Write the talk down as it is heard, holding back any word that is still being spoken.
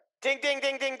Ding, ding,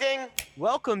 ding, ding, ding.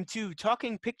 Welcome to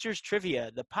Talking Pictures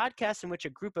Trivia, the podcast in which a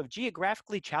group of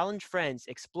geographically challenged friends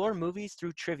explore movies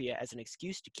through trivia as an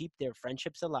excuse to keep their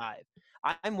friendships alive.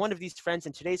 I'm one of these friends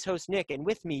and today's host, Nick, and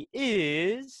with me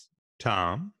is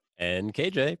Tom. And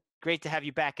KJ. Great to have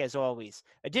you back as always.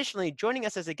 Additionally, joining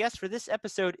us as a guest for this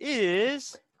episode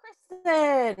is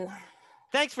Kristen.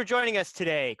 Thanks for joining us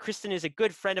today. Kristen is a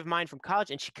good friend of mine from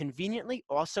college, and she conveniently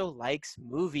also likes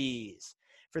movies.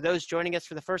 For those joining us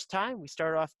for the first time, we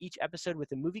start off each episode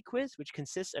with a movie quiz, which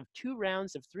consists of 2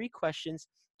 rounds of 3 questions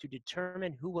to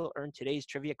determine who will earn today's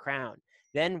trivia crown.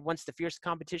 Then, once the fierce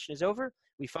competition is over,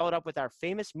 we followed up with our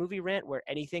famous movie rant where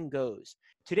anything goes.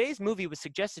 Today's movie was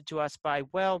suggested to us by,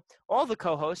 well, all the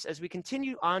co-hosts as we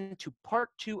continue on to part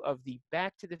 2 of the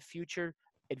Back to the Future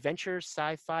adventure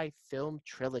sci-fi film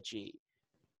trilogy.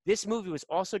 This movie was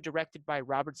also directed by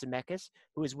Robert Zemeckis,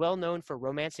 who is well known for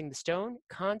Romancing the Stone,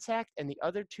 Contact, and the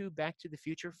other 2 Back to the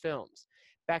Future films.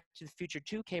 Back to the Future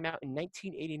 2 came out in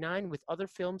 1989 with other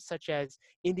films such as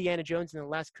Indiana Jones and the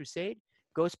Last Crusade,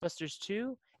 Ghostbusters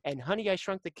 2, and Honey, I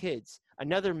Shrunk the Kids,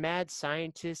 another mad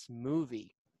scientist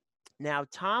movie. Now,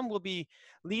 Tom will be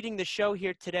leading the show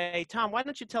here today. Tom, why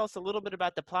don't you tell us a little bit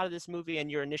about the plot of this movie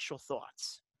and your initial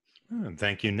thoughts?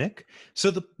 Thank you, Nick.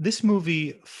 So this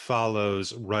movie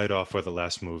follows right off where the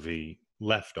last movie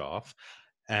left off.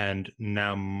 And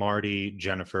now Marty,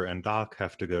 Jennifer, and Doc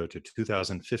have to go to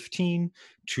 2015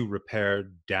 to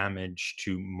repair damage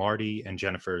to Marty and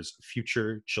Jennifer's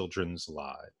future children's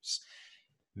lives.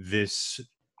 This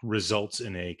results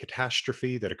in a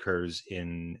catastrophe that occurs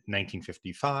in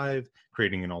 1955,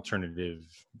 creating an alternative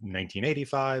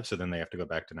 1985. So then they have to go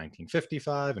back to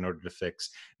 1955 in order to fix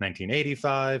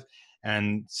 1985,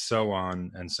 and so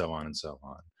on and so on and so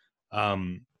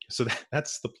on. So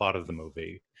that's the plot of the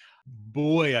movie.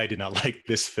 Boy, I did not like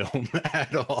this film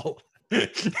at all.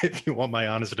 If you want my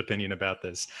honest opinion about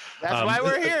this. That's why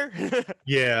we're here.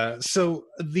 Yeah. So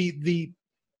the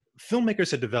filmmakers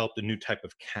had developed a new type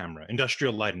of camera.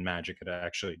 Industrial Light and Magic had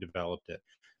actually developed it,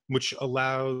 which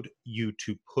allowed you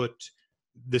to put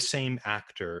the same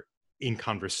actor in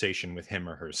conversation with him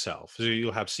or herself. So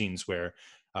you'll have scenes where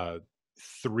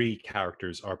 3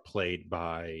 characters are played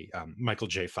by Michael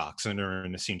J. Fox, and they're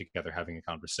in a scene together having a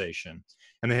conversation.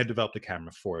 And they had developed a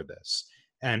camera for this.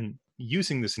 And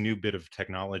using this new bit of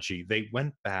technology, they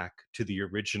went back to the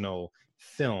original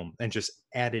film and just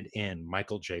added in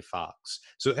Michael J. Fox.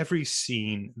 So every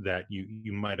scene that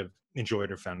you might have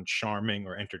enjoyed or found charming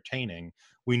or entertaining,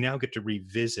 we now get to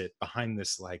revisit behind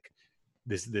this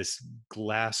this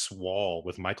glass wall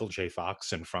with Michael J.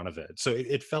 Fox in front of it. So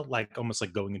it felt like almost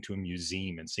like going into a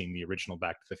museum and seeing the original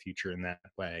Back to the Future in that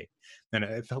way. And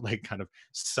it felt like kind of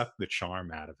sucked the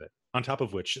charm out of it. On top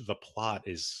of which the plot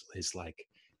is like,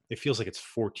 it feels like it's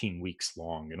 14 weeks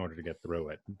long in order to get through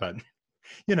it. But,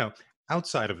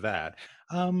 outside of that,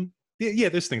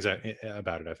 there's things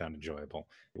about it I found enjoyable.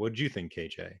 What did you think,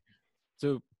 KJ?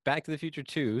 So Back to the Future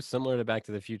 2, similar to Back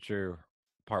to the Future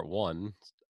Part 1,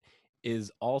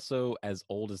 is also as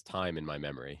old as time in my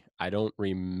memory. I don't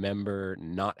remember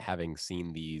not having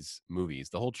seen these movies.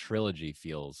 The whole trilogy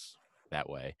feels that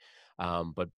way.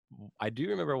 But I do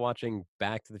remember watching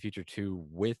Back to the Future 2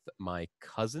 with my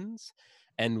cousins,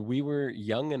 and we were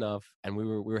young enough, and we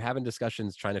were having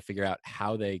discussions trying to figure out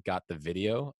how they got the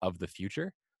video of the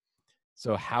future.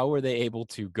 So how were they able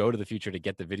to go to the future to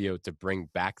get the video to bring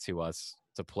back to us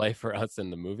to play for us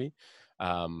in the movie?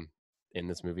 In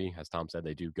this movie, as Tom said,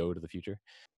 they do go to the future.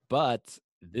 But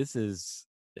this is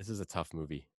a tough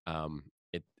movie.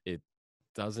 It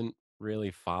doesn't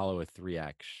really follow a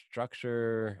 3-act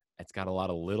structure. It's got a lot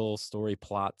of little story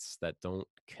plots that don't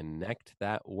connect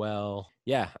that well.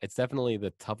 Yeah, it's definitely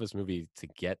the toughest movie to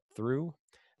get through.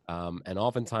 And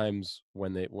oftentimes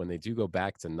when they do go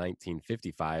back to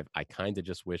 1955, I kind of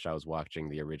just wish I was watching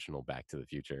the original Back to the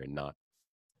Future and not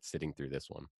sitting through this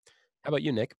one. How about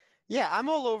you, Nick? Yeah, I'm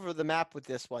all over the map with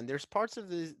this one. There's parts of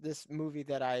this movie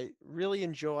that I really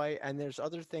enjoy, and there's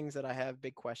other things that I have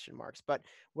big question marks. But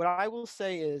what I will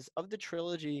say is, of the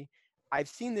trilogy, I've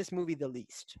seen this movie the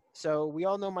least. So we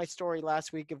all know my story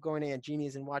last week of going to Aunt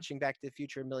Jeannie's and watching Back to the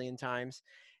Future a million times.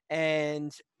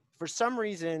 And for some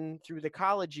reason, through the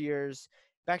college years,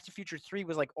 Back to the Future 3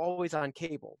 was like always on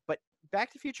cable. But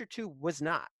Back to the Future 2 was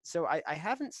not. So I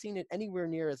haven't seen it anywhere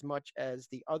near as much as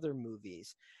the other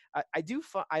movies.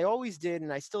 I always did,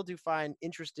 and I still do find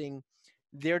interesting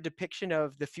their depiction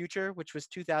of the future, which was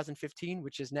 2015,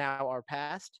 which is now our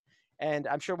past. And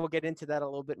I'm sure we'll get into that a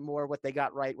little bit more, what they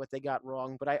got right, what they got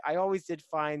wrong. But I always did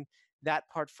find that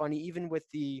part funny, even with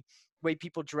the way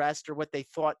people dressed or what they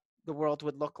thought the world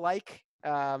would look like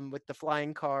with the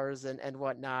flying cars and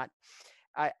whatnot.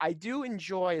 I do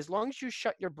enjoy, as long as you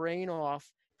shut your brain off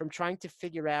from trying to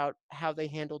figure out how they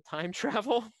handle time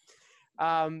travel.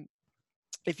 Um,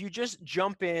 if you just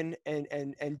jump in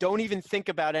and don't even think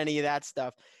about any of that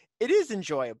stuff, it is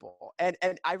enjoyable. And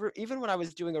even when I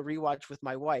was doing a rewatch with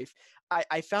my wife,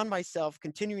 I found myself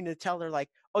continuing to tell her like,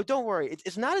 oh, don't worry,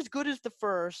 it's not as good as the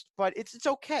first, but it's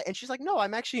okay. And she's like, no,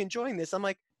 I'm actually enjoying this. I'm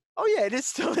like, oh yeah, it is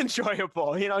still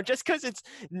enjoyable. Just because it's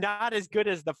not as good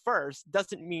as the first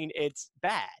doesn't mean it's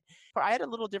bad. I had a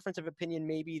little difference of opinion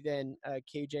maybe than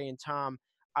KJ and Tom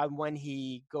when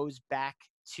he goes back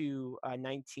to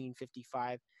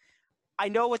 1955. I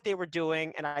know what they were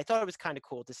doing, and I thought it was kind of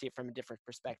cool to see it from a different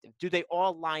perspective. Do they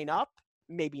all line up?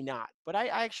 Maybe not, but I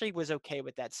actually was okay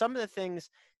with that. Some of the things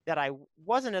that I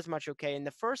wasn't as much okay in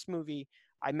the first movie,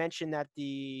 I mentioned that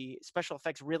the special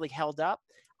effects really held up.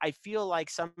 I feel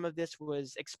like some of this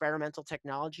was experimental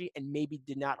technology and maybe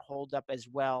did not hold up as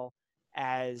well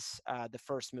as the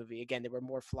first movie. Again, there were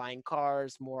more flying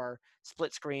cars, more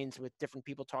split screens with different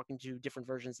people talking to different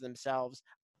versions of themselves.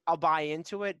 I'll buy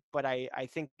into it, but I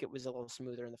think it was a little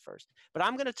smoother in the first. But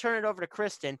I'm going to turn it over to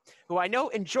Kristen, who I know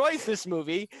enjoys this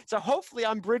movie. So hopefully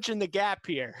I'm bridging the gap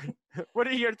here. What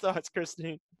are your thoughts,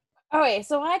 Christine? Okay,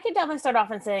 so I could definitely start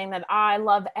off in saying that I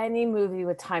love any movie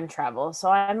with time travel. So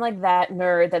I'm like that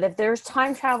nerd that if there's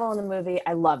time travel in a movie,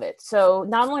 I love it. So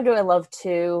not only do I love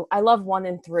 2, I love 1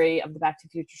 and 3 of the Back to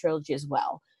the Future trilogy as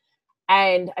well.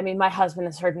 And I mean, my husband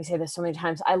has heard me say this so many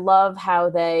times. I love how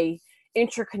they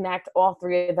interconnect all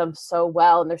 3 of them so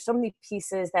well. And there's so many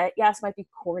pieces that, yes, might be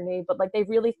corny, but like they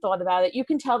really thought about it. You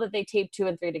can tell that they taped 2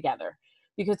 and 3 together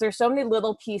because there's so many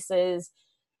little pieces.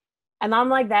 And I'm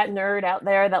like that nerd out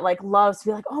there that like loves to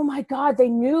be like, oh my God, they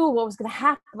knew what was going to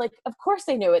happen. Like, of course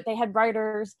they knew it. They had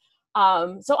writers.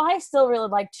 So I still really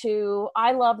like 2.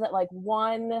 I love that like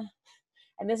 1,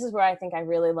 and this is where I think I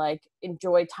really like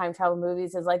enjoy time travel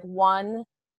movies, is like 1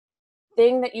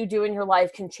 thing that you do in your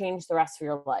life can change the rest of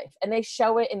your life. And they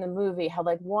show it in the movie, how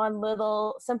like 1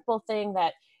 little simple thing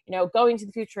that, going to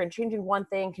the future and changing 1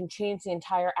 thing can change the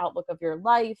entire outlook of your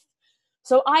life.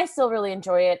 So I still really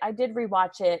enjoy it. I did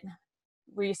rewatch it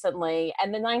recently,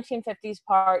 and the 1950s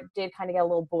part did kind of get a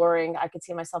little boring. I could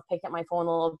see myself picking up my phone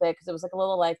a little bit because it was like a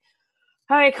little like,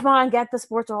 all right, come on, get the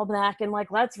sports almanac and like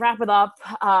let's wrap it up.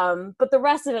 But the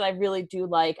rest of it I really do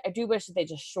like. I do wish that they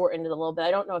just shortened it a little bit.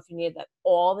 I don't know if you needed that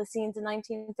all the scenes in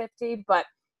 1950, but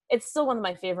it's still one of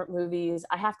my favorite movies.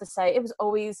 I have to say, it was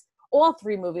always, all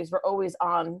 3 movies were always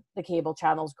on the cable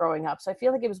channels growing up, so I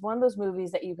feel like it was one of those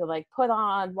movies that you could like put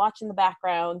on, watch in the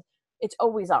background. It's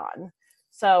always on.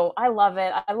 So I love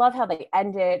it. I love how they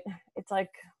end it. It's like,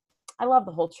 I love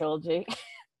the whole trilogy.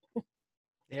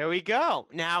 There we go.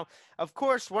 Now, of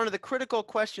course, one of the critical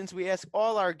questions we ask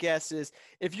all our guests is,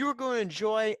 if you were going to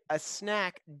enjoy a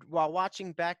snack while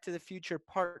watching Back to the Future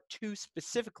Part 2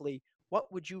 specifically,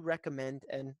 what would you recommend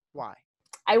and why?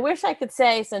 I wish I could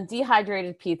say some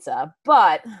dehydrated pizza,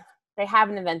 but they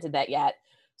haven't invented that yet.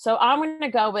 So I'm going to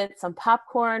go with some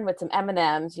popcorn with some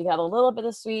M&Ms. You got a little bit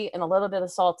of sweet and a little bit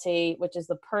of salty, which is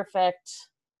the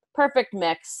perfect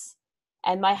mix.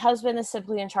 And my husband is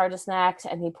simply in charge of snacks,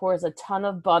 and he pours a ton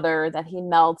of butter that he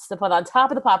melts to put on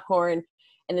top of the popcorn,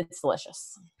 and it's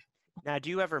delicious. Now, do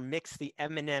you ever mix the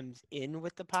M&Ms in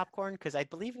with the popcorn? Because I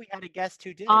believe we had a guest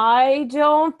who did. I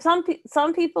don't.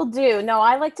 Some people do. No,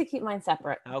 I like to keep mine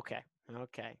separate. Okay.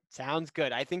 Sounds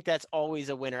good. I think that's always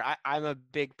a winner. I'm a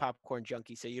big popcorn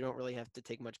junkie, so you don't really have to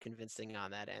take much convincing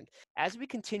on that end. As we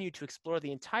continue to explore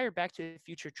the entire Back to the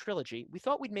Future trilogy, we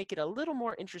thought we'd make it a little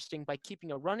more interesting by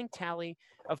keeping a running tally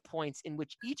of points in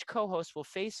which each co-host will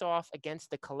face off against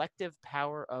the collective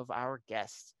power of our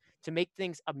guests. To make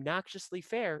things obnoxiously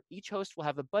fair, each host will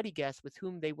have a buddy guest with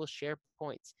whom they will share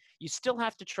points. You still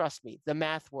have to trust me. The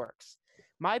math works.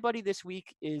 My buddy this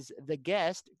week is the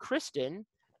guest, Kristen.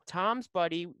 Tom's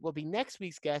buddy will be next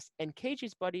week's guest, and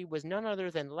KJ's buddy was none other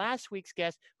than last week's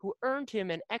guest, who earned him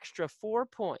an extra 4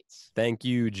 points. Thank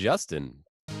you, Justin.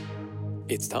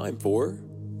 It's time for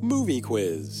Movie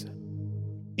Quiz.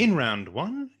 In round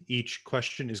 1, each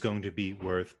question is going to be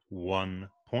worth 1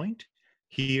 point.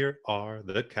 Here are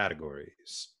the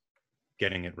categories: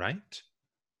 getting it right,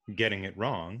 getting it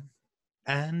wrong,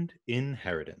 and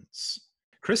inheritance.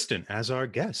 Kristen, as our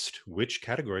guest, which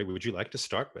category would you like to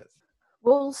start with?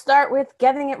 We'll start with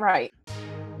getting it right.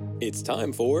 It's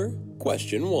time for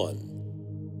question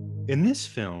 1. In this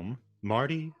film,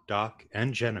 Marty, Doc,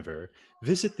 and Jennifer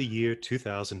visit the year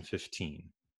 2015.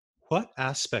 What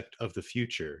aspect of the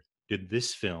future did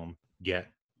this film get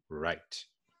right?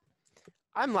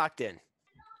 I'm locked in.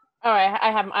 All right,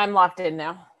 I'm locked in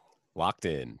now. Locked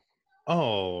in.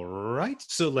 All right.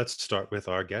 So let's start with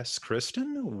our guest,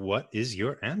 Kristen. What is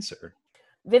your answer?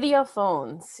 Video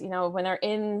phones. When they're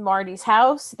in Marty's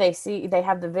house, they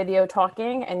have the video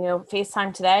talking, and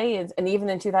FaceTime today and even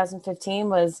in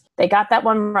 2015 they got that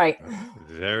one right. Okay,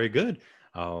 very good.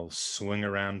 I'll swing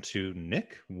around to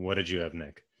Nick. What did you have,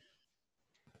 Nick?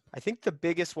 I think the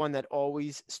biggest one that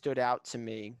always stood out to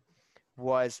me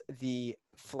was the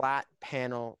flat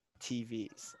panel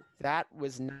TVs. That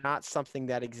was not something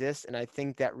that exists, and I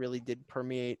think that really did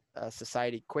permeate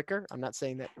society quicker. I'm not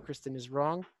saying that Kristen is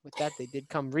wrong with that. They did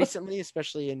come recently,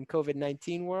 especially in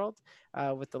COVID-19 world,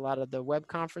 with a lot of the web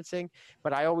conferencing.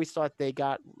 But I always thought they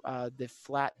got the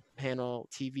flat panel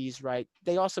TVs right.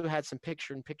 They also had some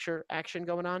picture-in-picture action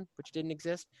going on, which didn't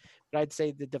exist. But I'd say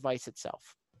the device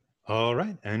itself. All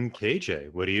right. And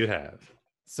KJ, what do you have?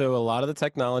 So a lot of the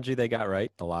technology they got right,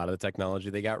 a lot of the technology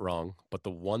they got wrong, but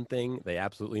the one thing they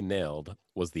absolutely nailed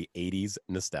was the 80s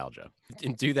nostalgia.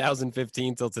 In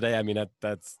 2015 till today, I mean,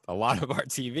 that's a lot of our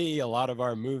TV, a lot of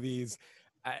our movies.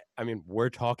 I mean, we're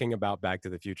talking about Back to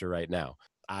the Future right now.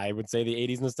 I would say the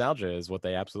 80s nostalgia is what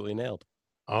they absolutely nailed.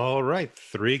 All right,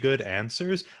 3 good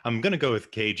answers. I'm gonna go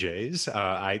with KJ's.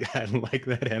 I like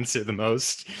that answer the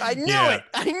most. I knew it.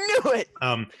 I knew it.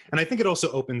 And I think it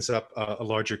also opens up a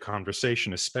larger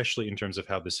conversation, especially in terms of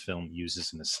how this film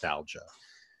uses nostalgia.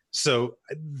 So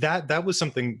that was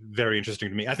something very interesting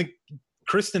to me. I think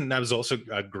Kristen, that was also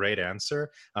a great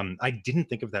answer. I didn't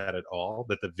think of that at all.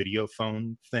 That the video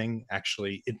phone thing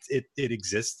actually it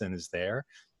exists and is there.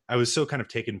 I was so kind of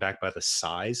taken back by the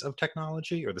size of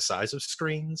technology or the size of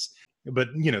screens. But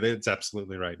it's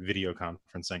absolutely right. Video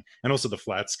conferencing and also the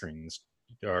flat screens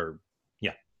are,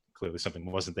 yeah, clearly something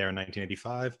wasn't there in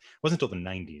 1985. It wasn't until the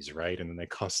 90s, right? And then they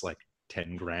cost like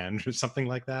 10 grand or something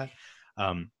like that.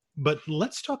 But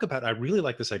let's talk about, I really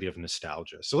like this idea of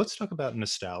nostalgia. So let's talk about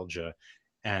nostalgia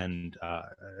and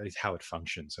how it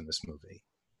functions in this movie.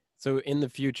 So in the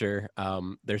future,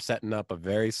 they're setting up a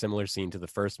very similar scene to the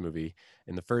first movie.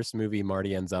 In the first movie,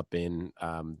 Marty ends up in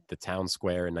the town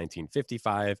square in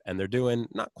 1955, and they're doing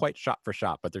not quite shot for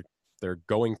shot, but they're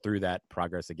going through that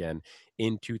progress again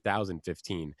in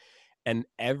 2015. And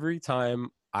every time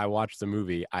I watch the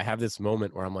movie, I have this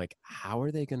moment where I'm like, how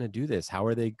are they going to do this? How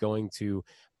are they going to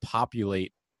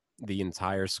populate the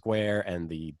entire square and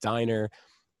the diner?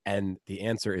 And the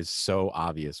answer is so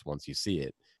obvious once you see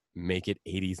it. Make it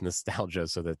 80s nostalgia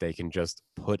so that they can just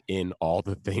put in all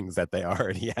the things that they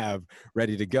already have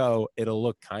ready to go. It'll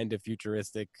look kind of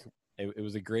futuristic. It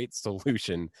was a great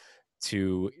solution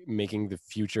to making the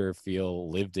future feel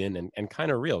lived in and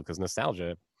kind of real, because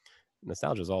nostalgia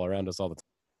is all around us all the time.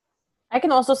 I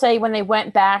can also say when they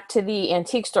went back to the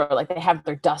antique store, like they have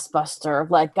their dustbuster.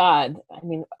 Like God, I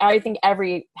mean, I think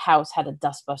every house had a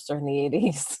dustbuster in the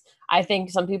 80s. I think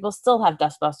some people still have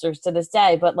dustbusters to this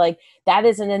day, but like that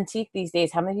is an antique these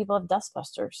days. How many people have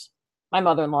dustbusters? My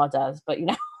mother-in-law does, but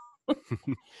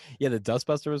Yeah, the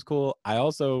dustbuster was cool. I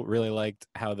also really liked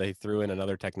how they threw in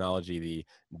another technology, the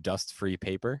dust-free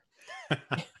paper.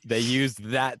 They used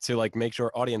that to like make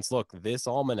sure audience, look, this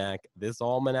almanac's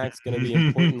going to be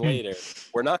important later.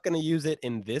 We're not going to use it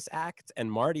in this act,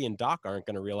 and Marty and Doc aren't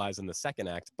going to realize in the second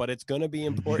act, but it's going to be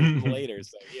important later.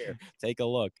 So here, take a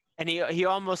look. And he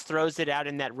almost throws it out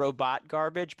in that robot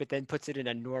garbage, but then puts it in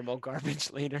a normal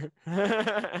garbage later.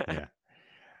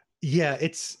 Yeah,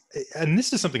 and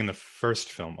this is something in the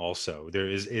first film also. There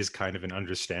is kind of an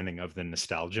understanding of the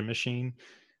nostalgia machine,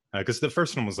 because the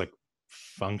first one was like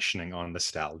functioning on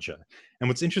nostalgia. And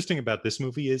what's interesting about this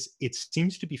movie is it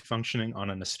seems to be functioning on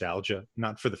a nostalgia,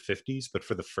 not for the 50s, but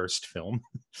for the first film.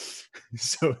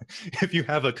 So if you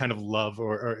have a kind of love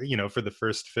or for the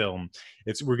first film,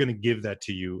 we're going to give that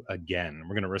to you again.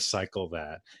 We're going to recycle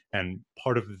that. And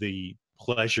part of the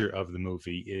pleasure of the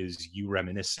movie is you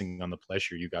reminiscing on the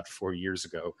pleasure you got 4 years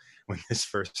ago when this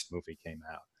first movie came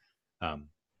out.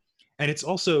 And it's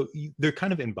also, they're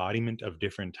kind of embodiment of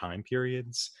different time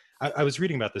periods. I was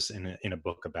reading about this in a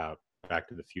book about Back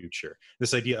to the Future.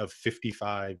 This idea of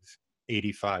 55,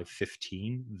 85,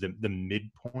 15, the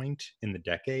midpoint in the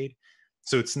decade.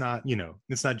 So it's not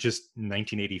just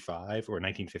 1985 or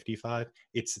 1955.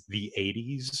 It's the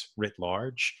 80s writ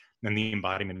large, and the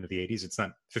embodiment of the 80s. It's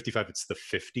not 55, it's the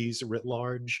 50s writ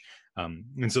large.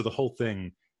 And so the whole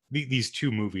thing, these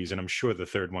two movies, and I'm sure the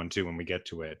third one too when we get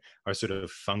to it, are sort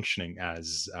of functioning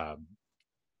as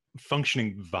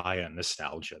functioning via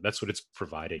nostalgia. That's what it's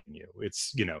providing you.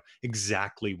 It's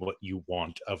exactly what you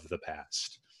want of the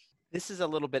past. This is a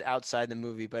little bit outside the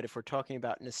movie, but if we're talking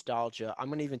about nostalgia, I'm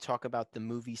going to even talk about the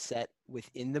movie set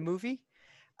within the movie.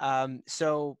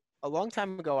 So a long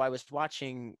time ago, I was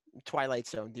watching Twilight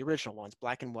Zone, the original ones,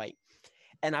 black and white.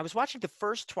 And I was watching the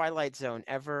first Twilight Zone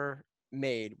ever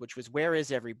made, which was Where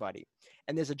Is Everybody?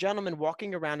 And there's a gentleman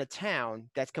walking around a town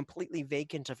that's completely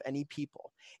vacant of any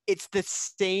people. It's the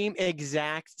same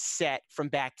exact set from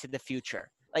Back to the Future.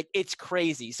 Like, it's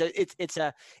crazy. So it's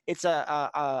a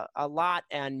lot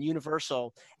and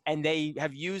Universal, and they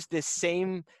have used this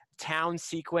same town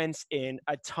sequence in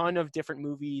a ton of different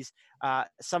movies.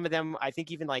 Some of them, I think,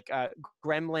 even like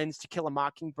Gremlins, To Kill a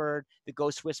Mockingbird, The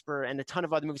Ghost Whisperer, and a ton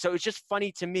of other movies. So it's just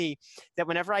funny to me that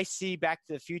whenever I see Back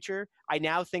to the Future, I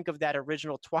now think of that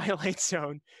original Twilight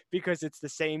Zone because it's the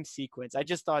same sequence. I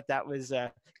just thought that was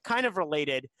kind of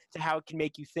related to how it can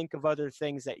make you think of other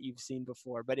things that you've seen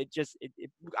before. But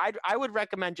I would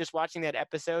recommend just watching that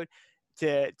episode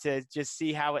to just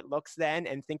see how it looks then,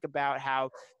 and think about how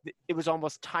it was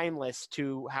almost timeless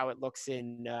to how it looks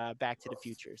in Back to the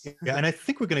Futures. Yeah, and I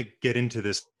think we're going to get into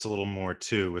this a little more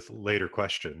too with later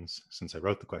questions, since I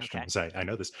wrote the questions. Okay. I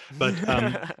know this, but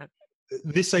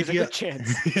this There's idea, a good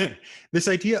chance. this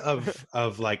idea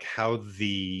of like how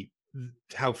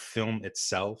film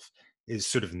itself is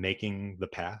sort of making the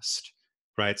past,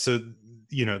 right? So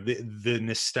the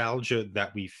nostalgia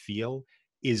that we feel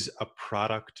is a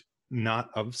product not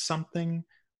of something,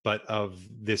 but of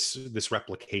this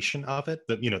replication of it,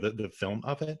 the film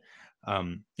of it.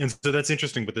 And so that's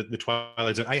interesting. But the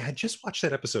Twilight Zone, I had just watched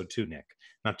that episode too, Nick,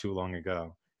 not too long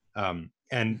ago.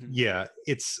 And yeah,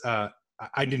 it's I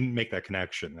didn't make that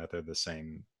connection that they're the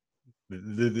same.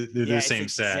 They're the same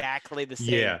set. Exactly the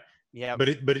same. Yeah. Yeah, but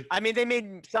it. I mean, they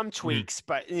made some tweaks,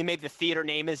 but they made the theater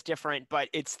name is different, but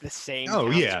it's the same. Oh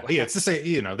yeah, square. yeah, it's the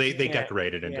same. They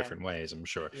decorated in different ways, I'm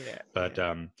sure. Yeah, but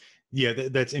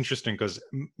that's interesting because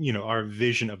our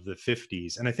vision of the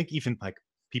 50s, and I think even like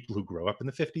people who grow up in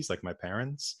the 50s, like my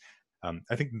parents,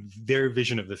 I think their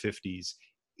vision of the 50s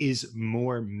is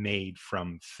more made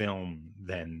from film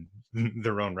than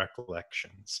their own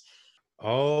recollections.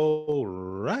 All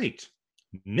right,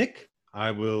 Nick,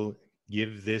 I will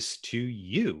give this to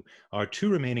you. Our two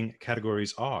remaining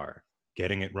categories are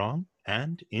Getting It Wrong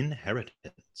and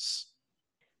Inheritance.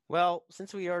 Well,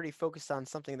 since we already focused on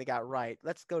something they got right,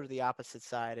 let's go to the opposite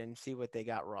side and see what they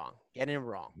got wrong. Getting it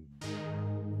wrong.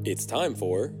 It's time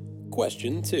for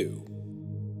question 2.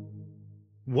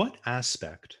 What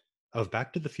aspect of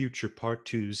Back to the Future Part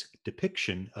 2's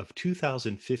depiction of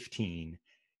 2015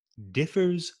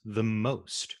 differs the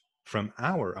most from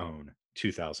our own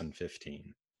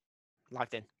 2015?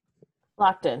 Locked in.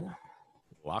 Locked in.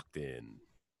 Locked in.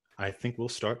 I think we'll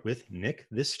start with Nick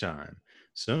this time.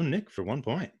 So, Nick, for 1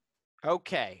 point.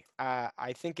 Okay.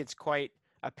 I think it's quite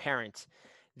apparent.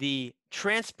 The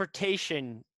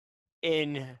transportation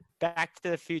in Back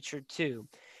to the Future 2.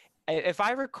 If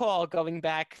I recall, going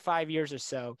back 5 years or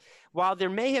so, while there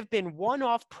may have been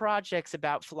one-off projects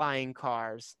about flying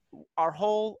cars, our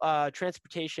whole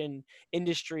transportation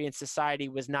industry and society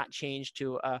was not changed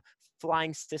to a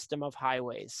flying system of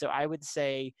highways. So I would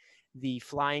say the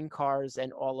flying cars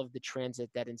and all of the transit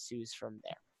that ensues from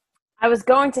there. I was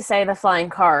going to say the flying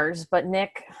cars, but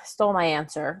Nick stole my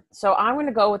answer. So I'm going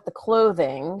to go with the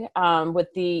clothing, with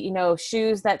the,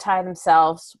 shoes that tie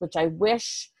themselves, which I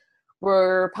wish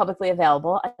were publicly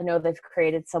available. I know they've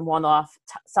created some one-off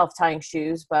self-tying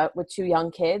shoes, but with 2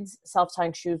 young kids,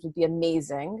 self-tying shoes would be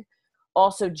amazing.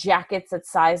 Also, jackets that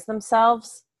size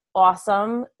themselves,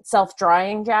 awesome.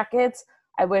 Self-drying jackets.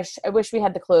 I wish we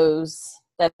had the clothes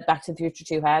that Back to the Future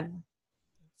 2 had.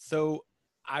 So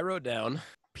I wrote down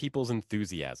people's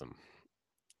enthusiasm.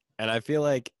 And I feel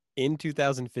like in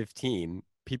 2015,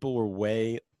 people were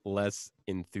way less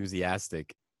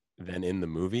enthusiastic than in the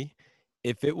movie.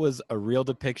 If it was a real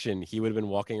depiction, he would have been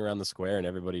walking around the square and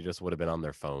everybody just would have been on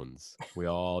their phones. We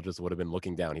all just would have been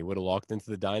looking down. He would have walked into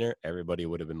the diner, everybody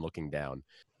would have been looking down.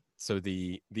 So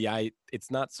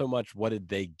it's not so much what did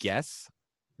they guess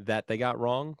that they got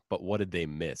wrong, but what did they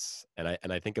miss? And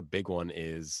I think a big one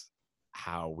is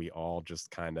how we all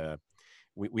just kind of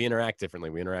we interact differently.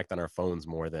 We interact on our phones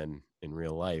more than in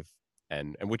real life,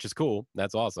 and which is cool.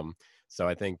 That's awesome. So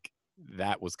I think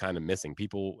that was kind of missing.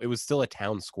 It was still a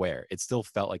town square. It still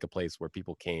felt like a place where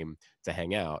people came to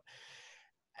hang out.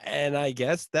 And I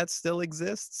guess that still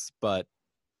exists, but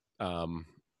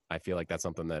I feel like that's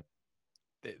something that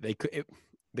they couldn't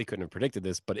have predicted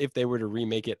this, but if they were to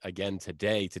remake it again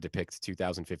today to depict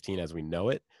 2015 as we know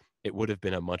it, it would have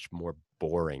been a much more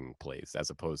boring place as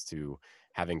opposed to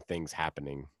having things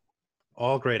happening.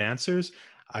 All great answers.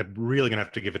 I'm really going to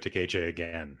have to give it to KJ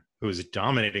again, who is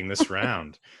dominating this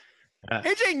round.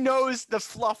 AJ knows the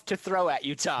fluff to throw at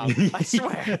you, Tom. I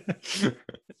swear.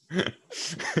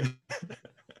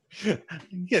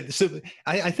 Yeah, so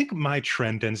I think my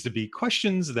trend tends to be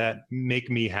questions that make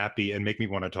me happy and make me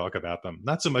want to talk about them.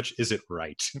 Not so much, is it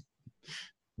right?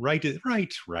 Right.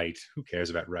 Who cares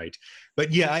about right?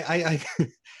 But yeah,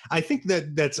 I think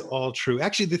that that's all true.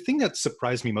 Actually, the thing that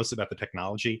surprised me most about the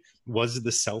technology was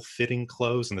the self-fitting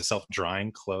clothes and the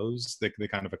self-drying clothes, the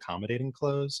kind of accommodating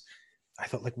clothes. I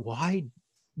thought, like,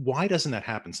 why doesn't that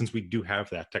happen, since we do have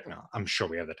that technology? I'm sure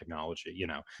we have the technology,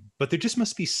 but there just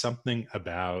must be something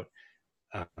about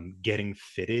getting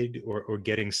fitted, or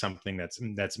getting something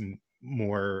that's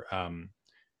more.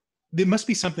 There must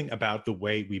be something about the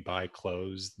way we buy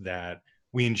clothes that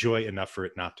we enjoy enough for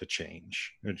it not to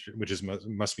change, which is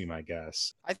must be my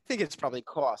guess. I think it's probably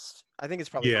cost. I think it's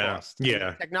probably Yeah, cost. I mean,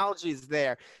 yeah. technology is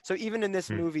there. So even in this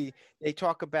Mm. movie, they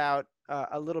talk about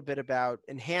a little bit about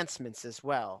enhancements as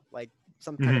well, like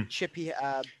some kind Mhm. of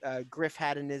chip Griff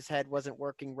had in his head wasn't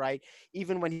working right.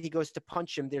 Even when he goes to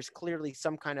punch him, there's clearly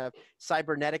some kind of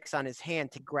cybernetics on his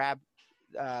hand to grab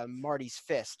Marty's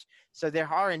fist. So there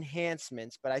are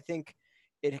enhancements, but I think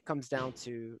it comes down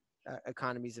to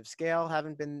economies of scale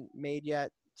haven't been made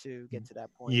yet to get to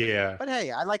that point. Yeah. But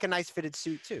hey, I like a nice fitted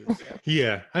suit too. So.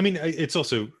 Yeah, I mean, it's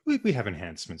also we have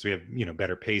enhancements. We have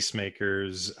better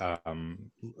pacemakers,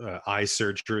 eye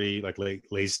surgery like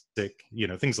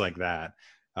LASIK, things like that.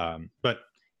 But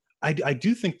I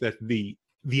do think that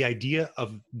the idea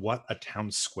of what a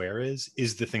town square is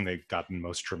the thing they've gotten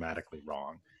most dramatically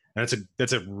wrong, and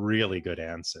that's a really good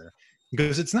answer,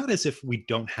 because it's not as if we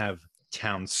don't have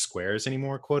town squares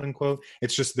anymore, quote unquote.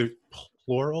 It's just they're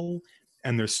plural,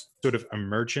 and they're sort of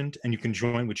emergent, and you can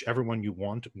join whichever one you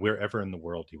want wherever in the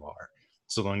world you are,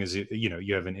 so long as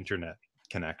you have an internet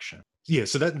connection. Yeah,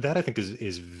 so that I think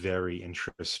is very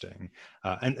interesting,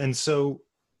 and so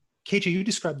KJ, you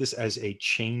described this as a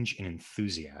change in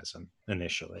enthusiasm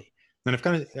initially, and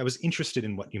I was interested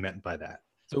in what you meant by that.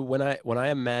 So when I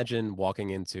imagine walking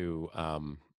into,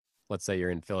 let's say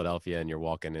you're in Philadelphia and you're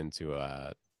walking into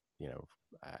you know,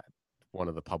 uh, one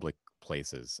of the public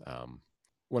places.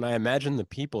 When I imagine the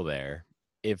people there,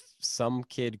 if some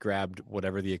kid grabbed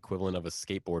whatever the equivalent of a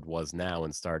skateboard was now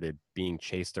and started being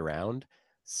chased around,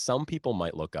 some people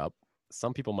might look up,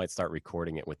 some people might start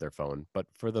recording it with their phone, but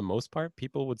for the most part,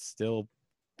 people would still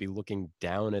be looking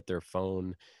down at their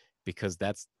phone, because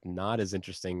that's not as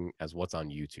interesting as what's on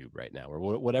YouTube right now, or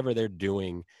whatever they're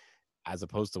doing, as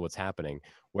opposed to what's happening.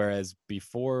 Whereas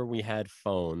before we had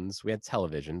phones, we had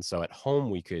television. So at home,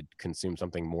 we could consume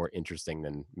something more interesting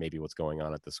than maybe what's going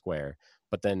on at the square.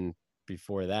 But then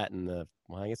before that,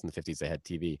 I guess in the 50s, they had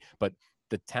TV. But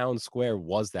the town square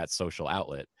was that social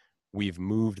outlet. We've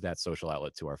moved that social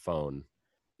outlet to our phone.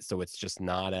 So it's just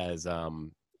not as,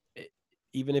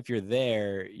 even if you're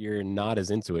there, you're not as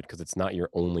into it because it's not your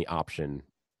only option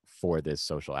for this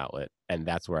social outlet. And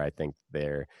that's where I think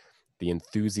the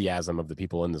enthusiasm of the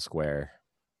people in the square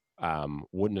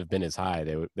wouldn't have been as high.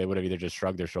 They would have either just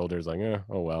shrugged their shoulders like,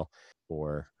 oh well,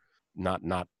 or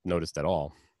not noticed at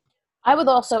all. I would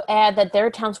also add that their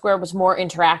town square was more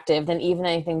interactive than even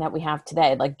anything that we have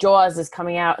today. Like Jaws is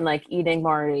coming out and like eating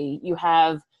Marty. You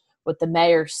have with the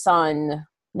mayor's son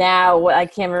now, I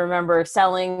can't remember,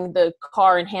 selling the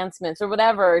car enhancements or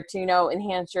whatever to,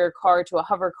 enhance your car to a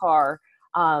hover car.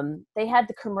 They had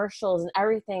the commercials and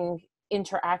everything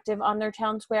interactive on their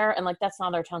town square, and like that's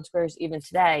not our town squares even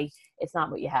today. It's not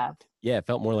what you have. Yeah, it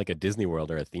felt more like a Disney World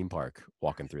or a theme park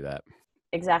walking through that.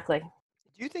 Exactly.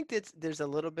 Do you think that there's a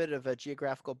little bit of a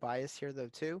geographical bias here, though,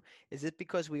 too? Is it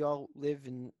because we all live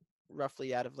in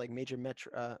roughly out of like major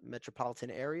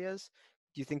metropolitan areas?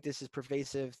 Do you think this is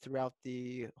pervasive throughout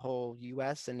the whole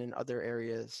U.S. and in other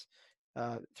areas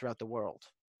throughout the world?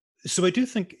 So I do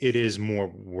think it is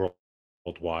more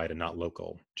worldwide and not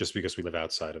local, just because we live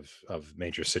outside of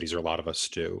major cities, or a lot of us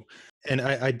do. And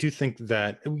I do think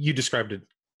that you described it,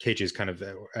 KJ, is kind of,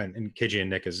 and KJ and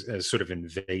Nick, as sort of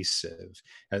invasive,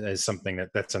 as something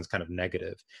that sounds kind of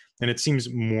negative. And it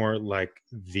seems more like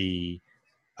the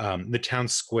town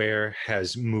square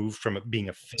has moved from it being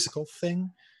a physical thing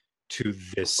to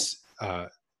this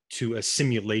to a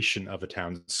simulation of a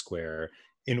town square,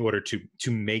 in order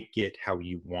to make it how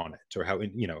you want it, or how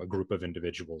a group of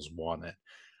individuals want it,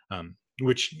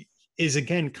 which is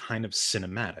again kind of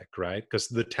cinematic, right? Because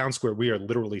the town square we are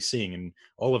literally seeing in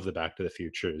all of the Back to the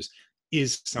Futures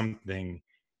is something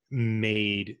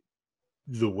made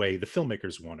the way the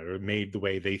filmmakers want it, or made the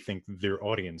way they think their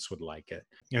audience would like it.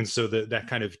 And so that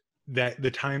kind of that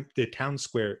the town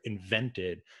square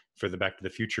invented for the Back to the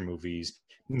Future movies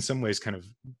in some ways kind of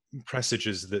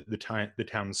presages the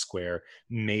town square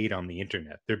made on the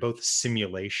internet. They're both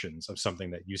simulations of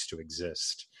something that used to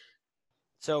exist.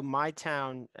 So my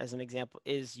town, as an example,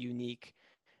 is unique.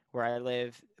 where I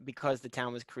live, because the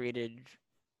town was created,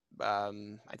 I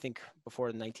think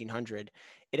before the 1900,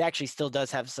 it actually still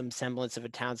does have some semblance of a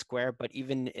town square, but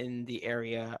even in the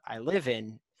area I live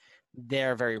in,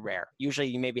 they're very rare. Usually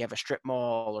you maybe have a strip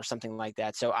mall or something like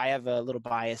that. So I have a little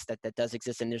bias that that does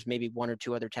exist, and there's maybe one or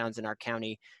two other towns in our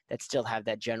county that still have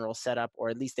that general setup, or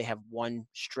at least they have one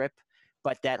strip,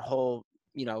 but that whole,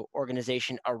 you know,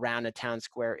 organization around a town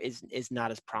square is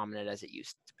not as prominent as it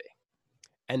used to be.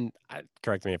 And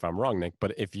correct me if I'm wrong, Nick,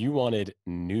 but if you wanted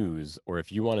news or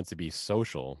if you wanted to be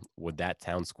social, would that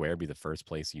town square be the first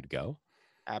place you'd go?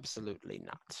 Absolutely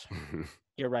not.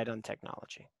 You're right on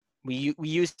technology. We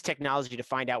use technology to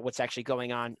find out what's actually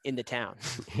going on in the town.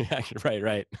 Yeah,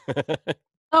 right.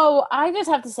 Oh, I just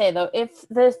have to say though, if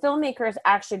the filmmakers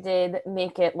actually did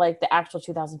make it like the actual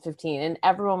 2015, and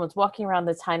everyone was walking around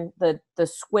the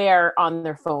square on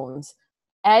their phones,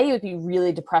 A, it would be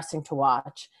really depressing to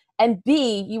watch, and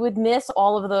B, you would miss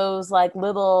all of those like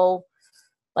little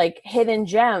like hidden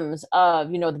gems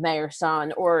of, you know, the mayor's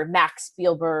son or Max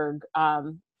Spielberg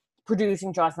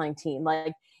producing Jaws 19.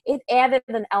 Like it added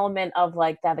an element of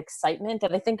like that excitement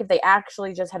that I think if they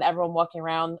actually just had everyone walking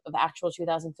around the actual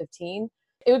 2015,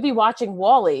 it would be watching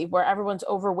Wall-E where everyone's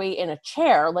overweight in a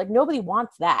chair. Like nobody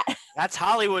wants that. That's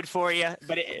Hollywood for you.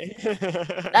 But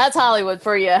That's Hollywood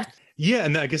for you. Yeah,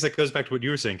 and I guess that goes back to what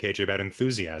you were saying, KJ, about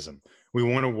enthusiasm. We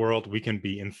want a world we can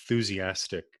be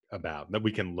enthusiastic about, that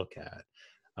we can look at,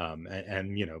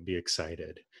 and you know, be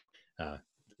excited. The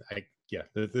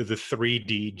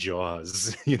 3D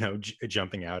Jaws, you know,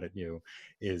 jumping out at you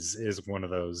is one of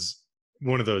those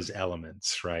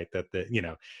elements, right?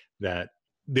 That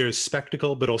there's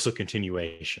spectacle, but also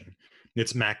continuation.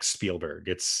 It's Max Spielberg.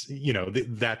 It's, you know,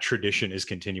 that tradition is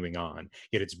continuing on.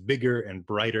 Yet it's bigger and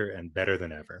brighter and better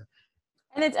than ever.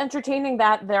 And it's entertaining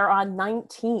that they're on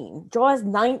 19. Jaws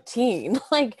 19.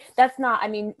 Like that's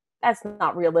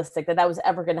not realistic that was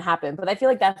ever going to happen. But I feel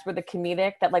like that's where the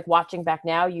comedic that like watching back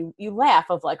now, you laugh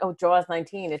of like, oh, Jaws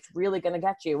 19, it's really going to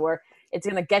get you, or it's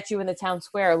going to get you in the town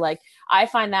square. Like I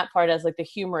find that part as like the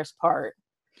humorous part.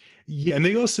 Yeah, and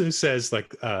they also says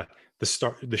like the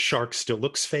shark still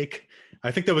looks fake. I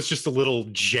think that was just a little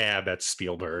jab at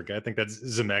Spielberg. I think that's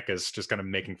Zemeckis just kind of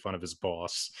making fun of his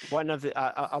boss. One of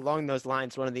the along those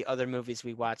lines, one of the other movies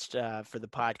we watched for the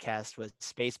podcast was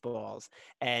Spaceballs,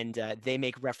 and they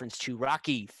make reference to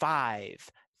Rocky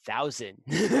 5000.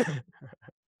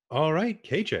 All right,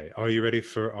 KJ, are you ready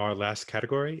for our last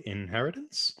category,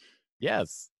 inheritance?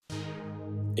 Yes.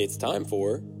 It's time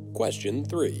for question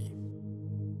 3.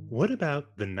 What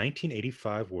about the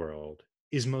 1985 world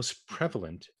is most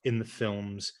prevalent in the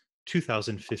film's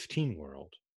 2015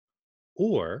 world?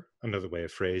 Or, another way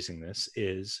of phrasing this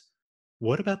is,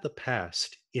 what about the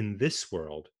past in this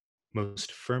world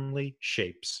most firmly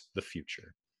shapes the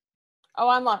future? Oh,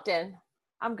 I'm locked in.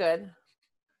 I'm good.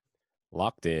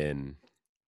 Locked in.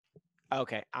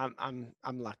 Okay, I'm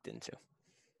locked in too.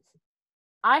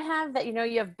 I have that, you know,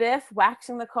 you have Biff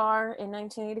waxing the car in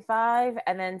 1985,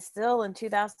 and then still in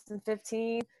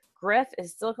 2015, Griff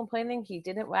is still complaining he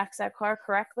didn't wax that car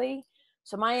correctly.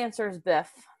 So my answer is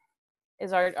Biff,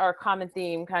 is our common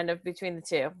theme kind of between the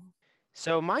two.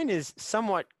 So mine is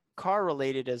somewhat car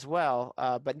related as well,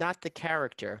 but not the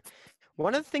character.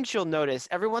 One of the things you'll notice,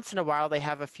 every once in a while they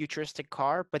have a futuristic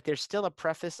car, but there's still a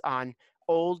preface on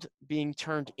old being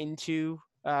turned into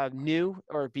new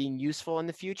or being useful in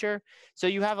the future. So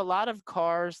you have a lot of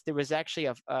cars. There was actually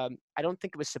I don't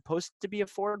think it was supposed to be a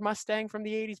Ford Mustang from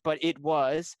the 80s, but it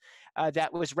was,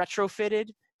 that was retrofitted.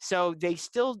 So they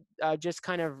still just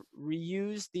kind of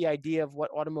reused the idea of what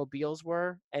automobiles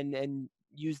were and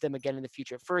use them again in the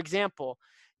future. For example,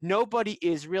 nobody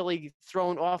is really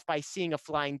thrown off by seeing a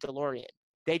flying DeLorean.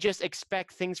 They just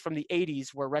expect things from the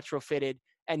 80s were retrofitted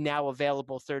and now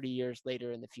available 30 years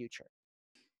later in the future.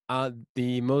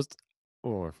 The most,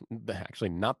 or actually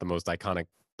not the most iconic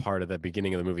part of the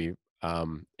beginning of the movie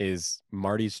is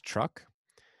Marty's truck.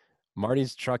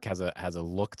 Marty's truck has a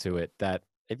look to it that,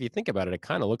 if you think about it, it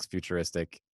kind of looks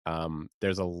futuristic.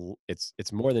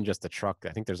 It's more than just a truck. I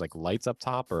think there's like lights up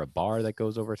top or a bar that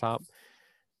goes over top.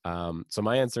 So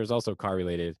my answer is also car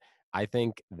related. I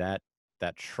think that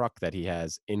truck that he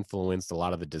has influenced a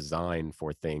lot of the design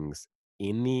for things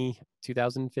in the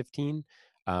 2015.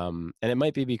 And it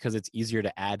might be because it's easier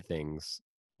to add things,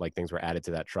 like things were added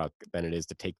to that truck, than it is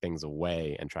to take things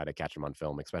away and try to catch them on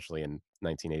film, especially in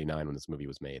 1989 when this movie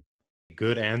was made.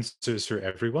 Good answers for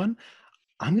everyone.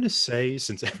 I'm going to say,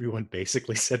 since everyone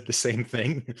basically said the same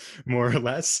thing, more or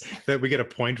less, that we get a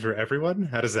point for everyone.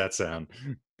 How does that sound?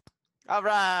 All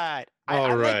right.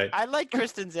 All right. I like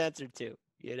Kristen's answer too,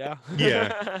 you know?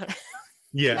 Yeah.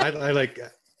 Yeah, I like...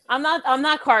 I'm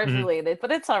not cars Mhm. related,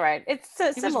 but it's all right. It's He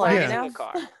was similar, riding Yeah. in a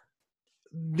car.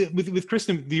 With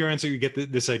Kristen, your answer, you get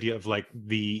this idea of like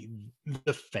the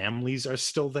families are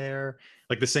still there,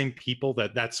 like the same people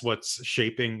that's what's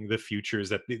shaping the future, is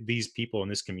that these people in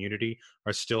this community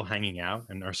are still hanging out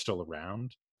and are still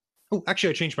around. Oh, actually,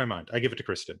 I changed my mind. I give it to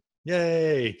Kristen.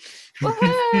 Yay!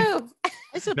 Woohoo! I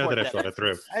Now support that I've that. thought it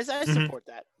through. I Mhm. support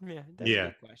that. Yeah, that's a Yeah.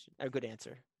 good question. A good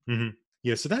answer.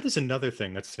 Yeah, so that is another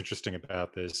thing that's interesting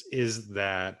about this, is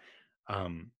that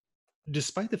um,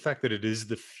 despite the fact that it is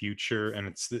the future and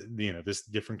it's this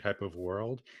different type of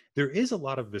world, there is a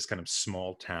lot of this kind of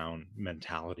small town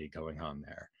mentality going on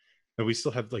there. But we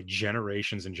still have like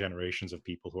generations and generations of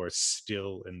people who are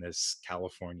still in this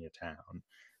California town.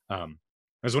 I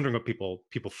was wondering what people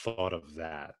thought of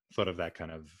that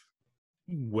kind of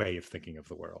way of thinking of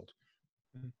the world.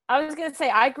 I was gonna say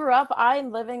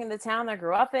I'm living in the town I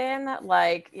grew up in.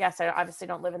 Like, yes, I obviously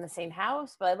don't live in the same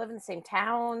house, but I live in the same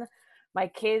town. My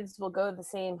kids will go to the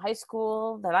same high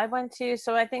school that I went to.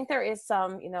 So I think there is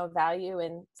some, value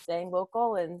in staying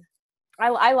local. And I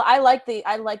like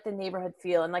the neighborhood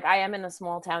feel. And like, I am in a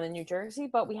small town in New Jersey,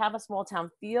 but we have a small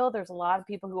town feel. There's a lot of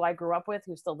people who I grew up with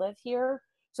who still live here.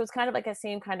 So it's kind of like a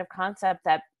same kind of concept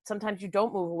that sometimes you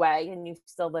don't move away and you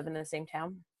still live in the same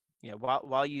town. Yeah,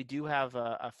 while you do have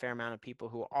a fair amount of people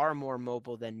who are more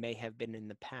mobile than may have been in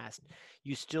the past,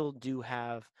 you still do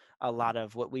have a lot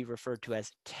of what we refer to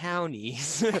as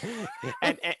townies.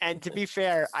 And to be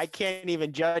fair, I can't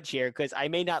even judge here because I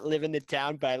may not live in the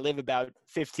town, but I live about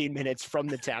 15 minutes from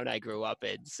the town I grew up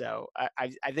in. So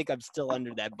I think I'm still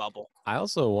under that bubble. I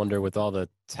also wonder, with all the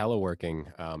teleworking,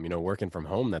 working from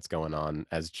home that's going on,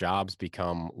 as jobs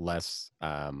become less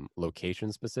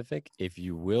location specific, if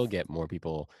you will get more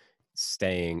people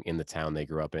staying in the town they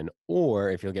grew up in,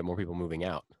 or if you'll get more people moving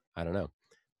out. I don't know.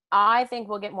 I think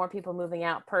we'll get more people moving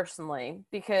out personally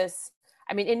because,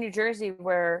 I mean, in New Jersey,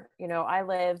 where, I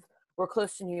live, we're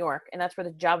close to New York and that's where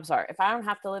the jobs are. If I don't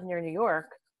have to live near New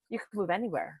York, you can move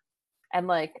anywhere and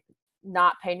like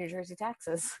not pay New Jersey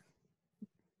taxes.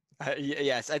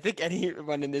 Yes, I think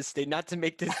anyone in this state, not to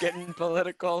make this getting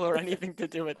political or anything to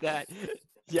do with that.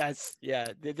 Yes, yeah.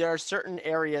 There are certain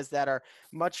areas that are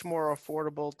much more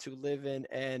affordable to live in,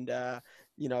 and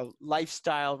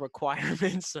lifestyle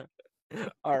requirements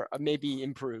are maybe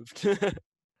improved.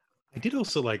 I did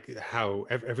also like how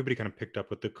everybody kind of picked up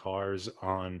with the cars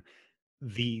on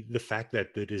the fact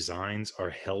that the designs are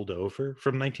held over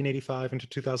from 1985 into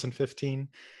 2015.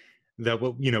 That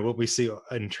what we see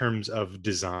in terms of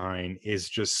design is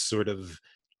just sort of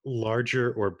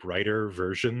larger or brighter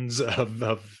versions of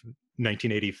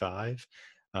 1985.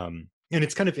 And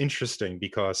it's kind of interesting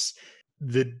because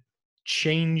the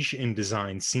change in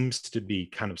design seems to be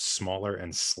kind of smaller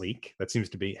and sleek. That seems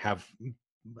to be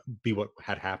what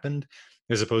had happened,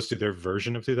 as opposed to their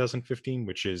version of 2015,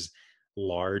 which is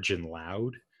large and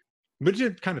loud. But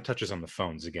it kind of touches on the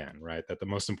phones again, right? That the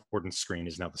most important screen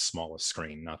is now the smallest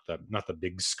screen, not the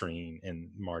big screen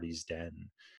in Marty's den.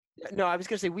 No, I was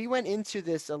going to say we went into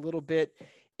this a little bit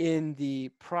in the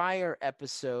prior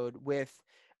episode with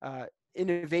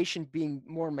innovation being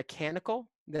more mechanical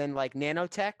than like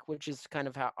nanotech, which is kind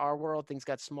of how our world, things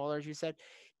got smaller, as you said.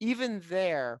 Even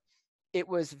there, it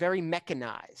was very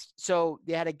mechanized. So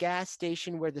they had a gas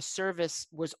station where the service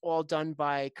was all done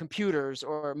by computers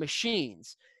or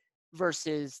machines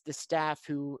versus the staff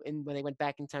who, and when they went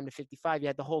back in time to 55, you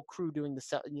had the whole crew doing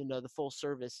the full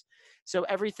service. So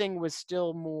everything was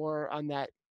still more on that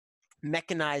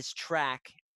mechanized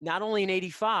track, not only in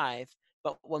 85,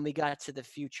 but when we got to the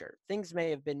future. Things may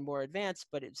have been more advanced,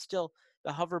 but it's still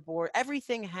the hoverboard.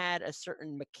 Everything had a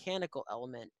certain mechanical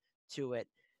element to it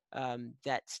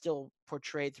that still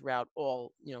portrayed throughout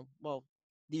all,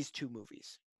 these two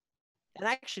movies. And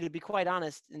actually, to be quite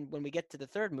honest, and when we get to the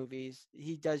third movies,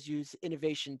 he does use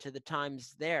innovation to the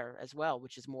times there as well,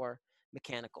 which is more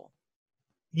mechanical.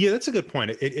 Yeah, that's a good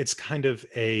point. It's kind of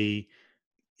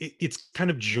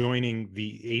joining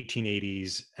the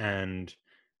 1880s and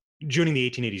joining the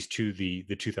 1880s to the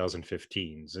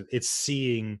 2015s. It's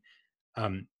seeing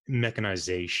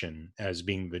mechanization as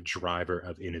being the driver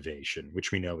of innovation,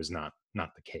 which we know is not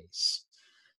the case.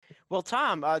 Well,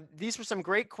 Tom, these were some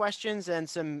great questions and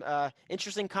some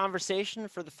interesting conversation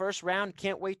for the first round.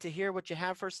 Can't wait to hear what you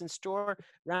have for us in store.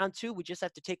 Round two, we just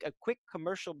have to take a quick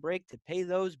commercial break to pay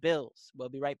those bills. We'll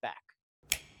be right back.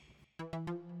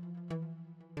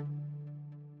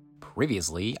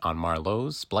 Previously on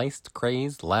Marlowe's Spliced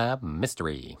Craze Lab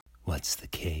Mystery. What's the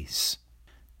case?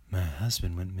 My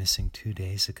husband went missing 2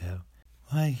 days ago.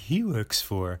 Why, he works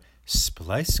for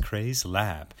Spliced Craze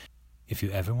Lab. If you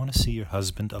ever want to see your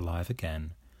husband alive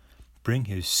again, bring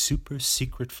his super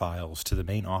secret files to the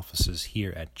main offices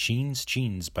here at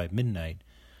Jeans by midnight,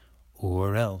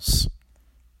 or else,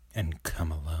 and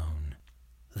come alone.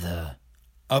 The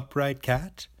upright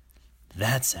cat?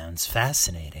 That sounds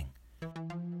fascinating.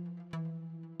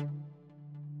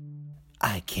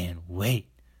 I can't wait,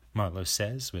 Marlowe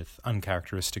says with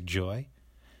uncharacteristic joy.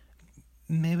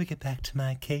 May we get back to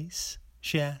my case?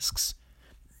 She asks.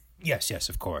 Yes,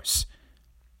 of course.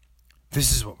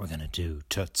 This is what we're gonna do,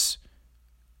 Toots.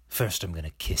 First I'm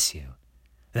gonna kiss you,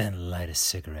 then light a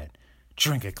cigarette,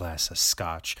 drink a glass of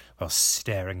scotch while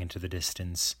staring into the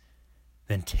distance,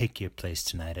 then take your place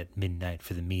tonight at midnight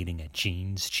for the meeting at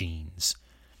Jeans.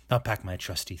 I'll pack my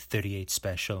trusty 38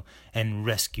 Special and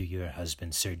rescue your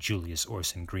husband, Sir Julius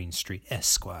Orson Greenstreet,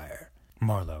 Esquire.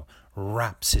 Marlowe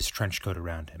wraps his trench coat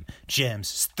around him,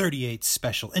 jams his 38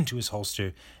 Special into his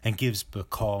holster, and gives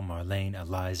Bacall, Marlene,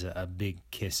 Eliza a big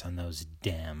kiss on those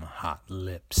damn hot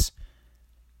lips.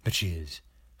 But she is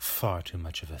far too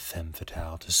much of a femme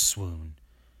fatale to swoon.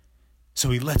 So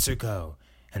he lets her go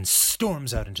and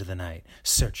storms out into the night,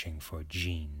 searching for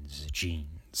Jeans.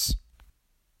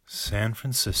 San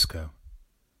Francisco.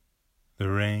 The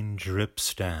rain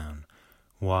drips down,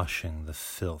 washing the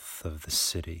filth of the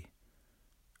city.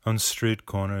 On street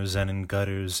corners and in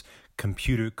gutters,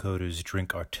 computer coders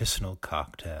drink artisanal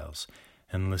cocktails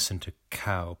and listen to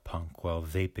cowpunk while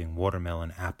vaping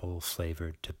watermelon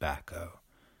apple-flavored tobacco.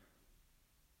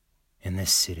 In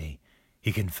this city,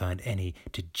 you can find any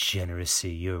degeneracy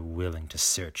you're willing to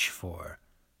search for.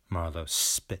 Marlowe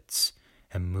spits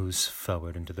and moves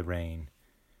forward into the rain.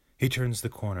 He turns the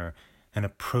corner and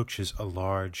approaches a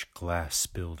large glass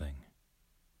building.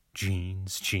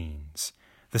 Jeans.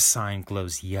 The sign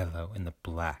glows yellow in the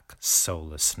black,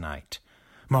 soulless night.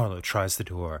 Marlowe tries the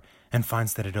door and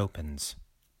finds that it opens.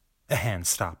 A hand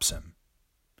stops him.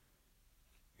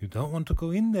 You don't want to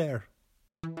go in there.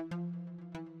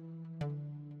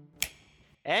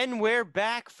 And we're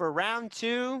back for round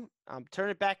two. I'll turn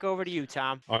it back over to you,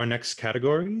 Tom. Our next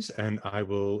categories, and I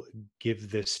will give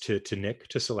this to Nick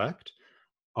to select,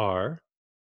 are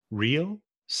real,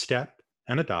 step,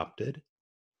 and adopted,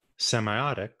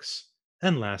 semiotics,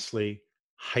 and lastly,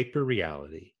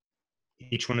 hyperreality.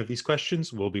 Each one of these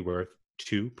questions will be worth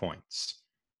 2 points.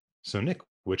 So, Nick,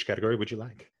 which category would you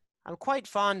like? I'm quite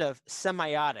fond of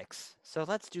semiotics, so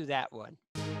let's do that one.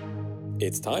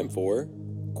 It's time for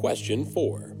question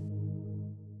 4.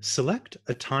 Select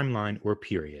a timeline or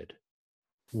period.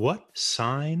 What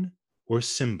sign or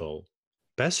symbol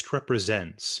best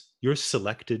represents your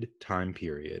selected time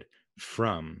period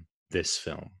from this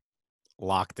film?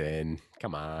 Locked in.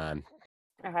 Come on.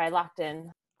 Okay, locked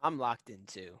in. I'm locked in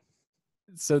too.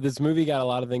 So this movie got a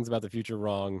lot of things about the future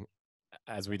wrong,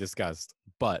 as we discussed,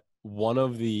 but one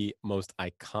of the most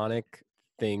iconic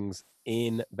things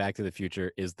in Back to the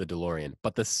Future is the DeLorean.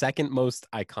 But the second most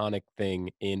iconic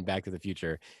thing in Back to the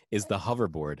Future is the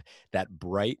hoverboard, that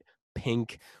bright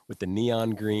pink with the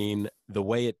neon green, the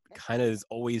way it kind of is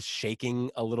always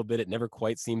shaking a little bit. It never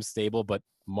quite seems stable, but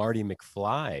Marty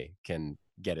McFly can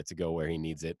get it to go where he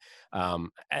needs it,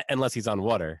 unless he's on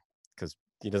water, because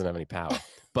he doesn't have any power.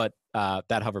 But that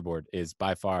hoverboard is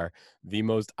by far the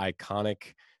most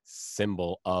iconic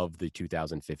symbol of the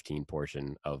 2015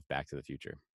 portion of Back to the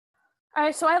Future. All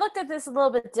right, so I looked at this a little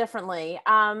bit differently.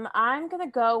 I'm going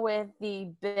to go with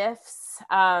the Biff's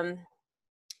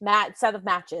set of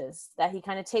matches that he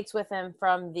kind of takes with him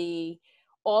from the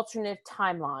alternate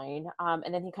timeline,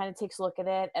 and then he kind of takes a look at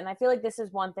it. And I feel like this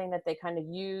is one thing that they kind of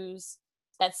use,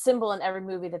 that symbol in every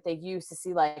movie that they use to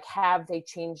see, like, have they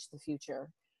changed the future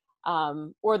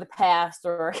or the past,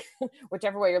 or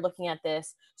whichever way you're looking at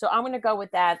this. So I'm going to go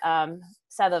with that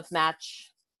set of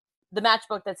the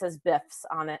matchbook that says Biff's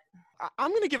on it.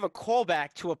 I'm going to give a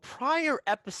callback to a prior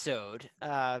episode,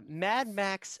 Mad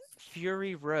Max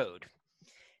Fury Road.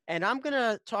 And I'm going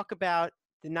to talk about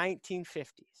the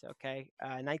 1950s, okay?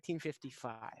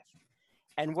 1955.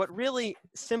 And what really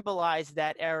symbolized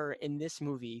that era in this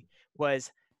movie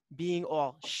was being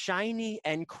all shiny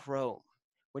and chrome.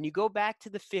 When you go back to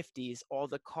the 50s, all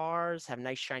the cars have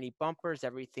nice shiny bumpers,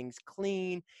 everything's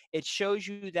clean. It shows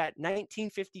you that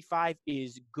 1955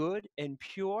 is good and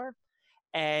pure,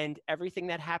 and everything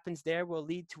that happens there will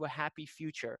lead to a happy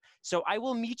future. So I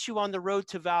will meet you on the road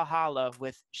to Valhalla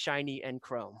with shiny and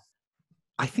chrome.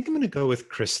 I think I'm going to go with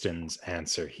Kristen's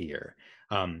answer here.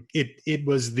 It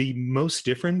was the most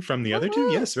different from the other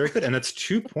two. Yes, very good. And that's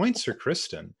 2 points for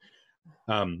Kristen.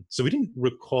 So we didn't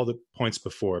recall the points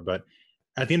before, but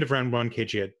at the end of round one,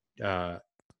 KG had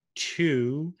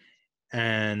 2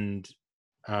 and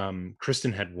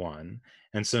Kristen had 1.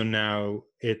 And so now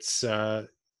it's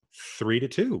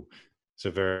 3-2. So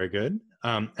very good.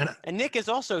 And Nick is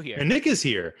also here. And Nick is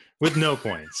here with no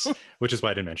points, which is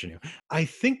why I didn't mention you. I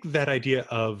think that idea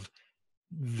of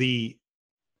the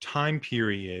time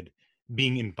period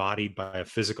being embodied by a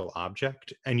physical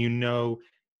object, and you know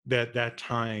that that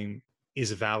time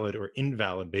is valid or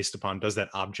invalid based upon, does that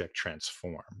object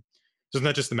transform? So it's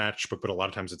not just the matchbook, but a lot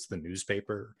of times it's the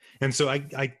newspaper. And so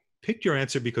I picked your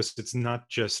answer because it's not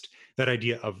just that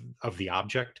idea of the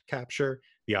object capture.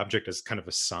 The object as kind of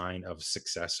a sign of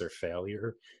success or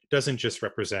failure. It doesn't just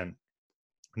represent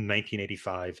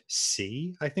 1985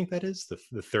 C, I think that is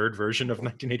the third version of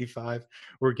 1985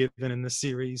 we're given in the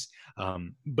series.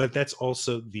 But that's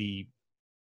also the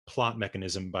plot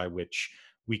mechanism by which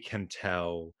we can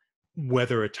tell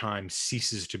whether a time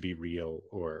ceases to be real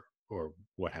or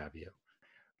what have you.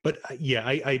 But yeah,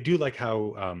 I do like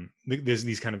how there's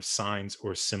these kind of signs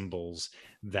or symbols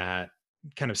that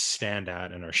kind of stand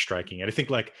out and are striking. And I think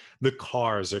like the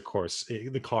cars, of course,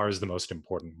 the car is the most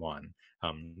important one.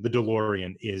 The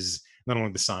DeLorean is not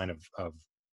only the sign of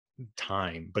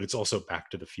time, but it's also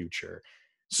Back to the Future.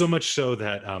 So much so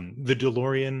that the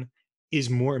DeLorean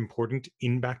is more important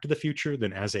in Back to the Future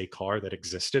than as a car that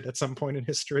existed at some point in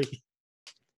history.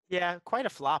 Yeah, quite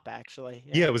a flop actually.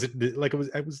 Yeah, it was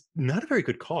not a very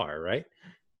good car, right?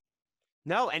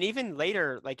 No, and even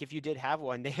later, like if you did have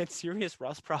one, they had serious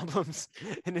rust problems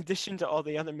in addition to all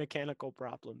the other mechanical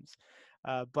problems.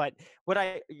 But what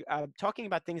talking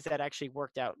about things that actually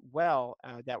worked out well,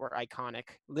 that were iconic,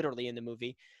 literally in the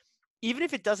movie, even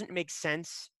if it doesn't make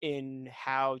sense in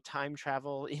how time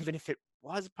travel, even if it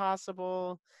was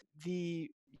possible, the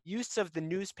use of the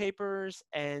newspapers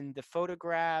and the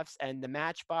photographs and the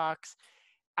matchbox,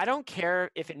 I don't care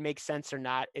if it makes sense or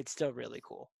not, it's still really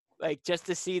cool. Like just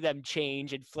to see them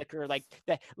change and flicker, like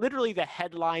literally the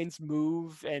headlines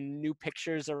move and new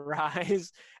pictures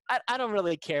arise. I don't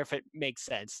really care if it makes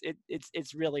sense.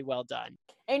 It's really well done.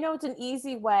 I know it's an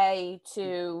easy way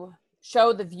to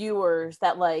show the viewers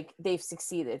that like they've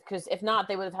succeeded, because if not,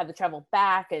 they would have had to travel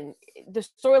back, and the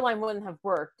storyline wouldn't have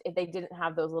worked if they didn't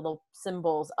have those little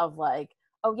symbols of like,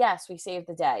 oh yes, we saved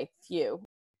the day. Phew.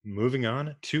 Moving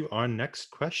on to our next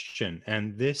question,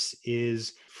 and this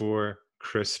is for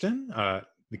Kristen.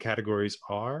 The categories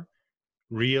are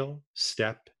real,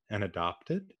 step, and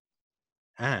adopted,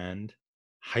 and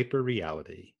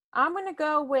hyperreality. I'm gonna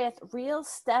go with real,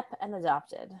 step, and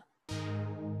adopted.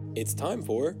 It's time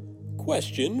for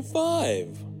question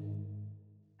 5.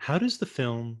 How does the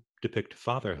film depict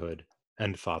fatherhood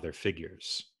and father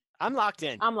figures? I'm locked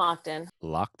in. I'm locked in.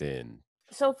 Locked in.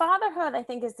 So fatherhood, I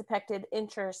think, is depicted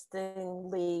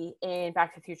interestingly in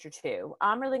Back to the Future 2.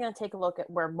 I'm really going to take a look at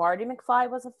where Marty McFly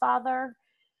was a father.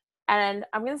 And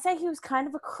I'm going to say he was kind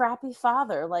of a crappy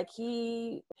father. Like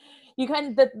when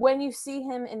you see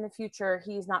him in the future,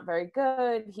 he's not very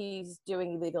good. He's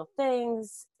doing illegal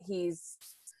things.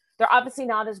 They're obviously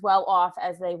not as well off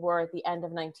as they were at the end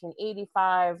of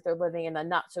 1985. They're living in a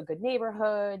not so good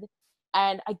neighborhood.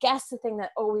 And I guess the thing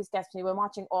that always gets me when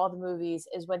watching all the movies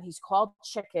is when he's called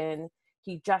chicken,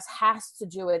 he just has to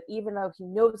do it, even though he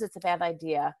knows it's a bad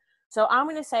idea. So I'm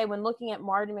going to say when looking at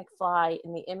Marty McFly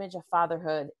in the image of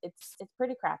fatherhood, it's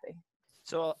pretty crappy.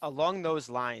 So along those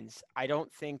lines, I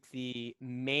don't think the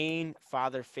main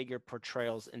father figure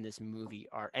portrayals in this movie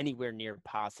are anywhere near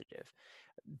positive.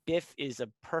 Biff is a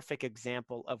perfect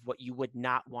example of what you would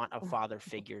not want a father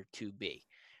figure to be.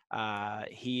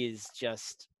 He is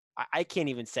just... I can't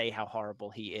even say how horrible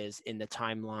he is in the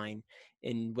timeline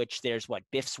in which there's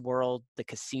Biff's world, the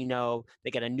casino, they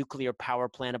got a nuclear power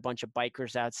plant, a bunch of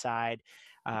bikers outside.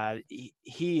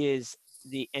 He is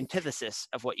the antithesis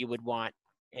of what you would want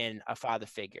in a father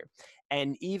figure.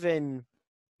 And even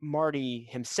Marty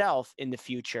himself in the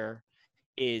future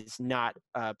is not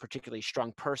a particularly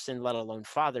strong person, let alone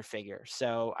father figure.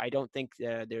 So I don't think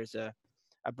there's a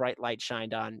bright light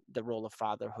shined on the role of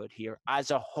fatherhood here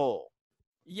as a whole.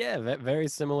 Yeah, very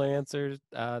similar answers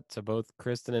to both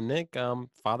Kristen and Nick.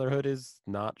 Fatherhood is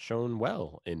not shown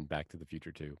well in Back to the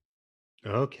Future 2.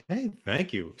 Okay,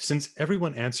 thank you. Since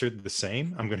everyone answered the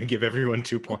same, I'm going to give everyone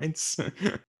 2 points.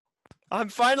 I'm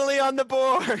finally on the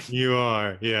board. You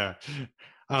are, yeah.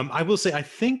 I will say, I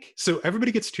think, so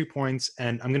everybody gets 2 points,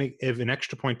 and I'm going to give an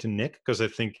extra point to Nick, because I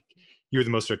think you're the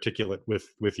most articulate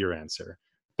with your answer.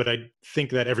 But I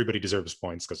think that everybody deserves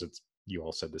points, because you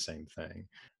all said the same thing.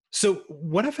 So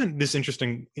what I found this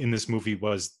interesting in this movie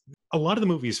was a lot of the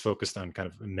movie is focused on kind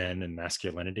of men and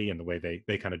masculinity and the way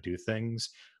they kind of do things.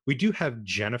 We do have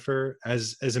Jennifer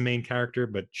as a main character,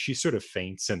 but she sort of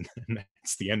faints and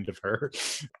that's the end of her.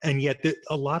 And yet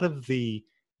a lot of the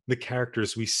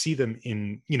characters, we see them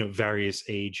in, various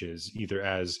ages, either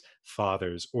as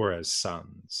fathers or as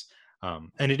sons.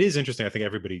 And it is interesting. I think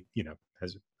everybody,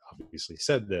 has obviously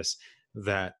said this,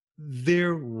 that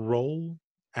their role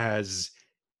as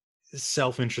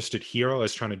self-interested hero,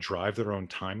 as trying to drive their own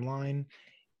timeline,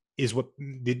 is what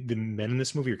the men in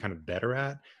this movie are kind of better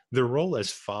at. Their role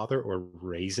as father or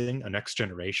raising a next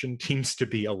generation seems to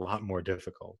be a lot more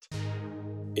difficult.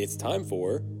 It's time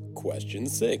for question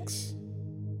 6.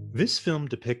 This film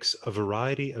depicts a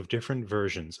variety of different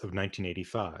versions of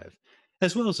 1985,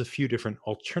 as well as a few different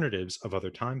alternatives of other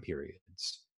time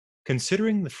periods.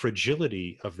 Considering the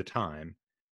fragility of the time,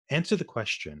 answer the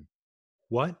question,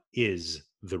 what is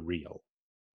the real?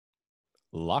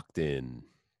 Locked in.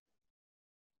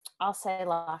 I'll say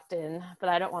locked in, but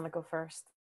I don't want to go first.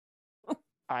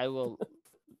 I will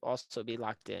also be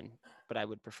locked in, but I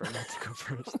would prefer not to go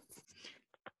first.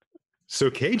 So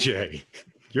KJ,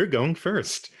 you're going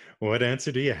first. What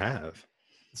answer do you have?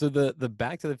 So the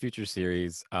Back to the Future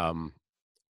series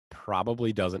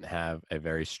probably doesn't have a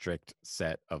very strict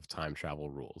set of time travel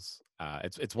rules.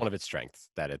 It's one of its strengths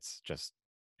that it's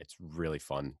really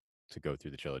fun to go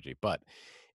through the trilogy. But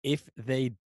if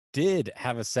they did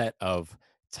have a set of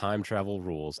time travel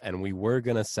rules and we were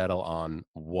going to settle on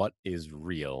what is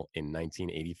real in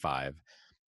 1985,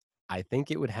 I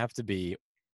think it would have to be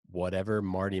whatever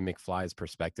Marty McFly's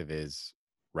perspective is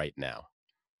right now.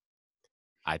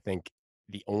 I think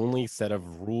the only set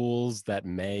of rules that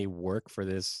may work for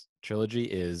this trilogy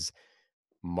is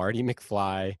Marty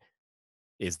McFly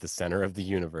is the center of the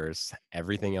universe.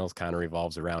 Everything else kind of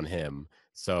revolves around him.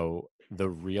 So the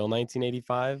real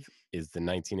 1985 is the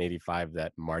 1985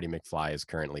 that Marty McFly is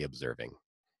currently observing.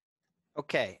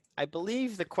 Okay, I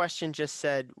believe the question just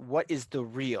said, what is the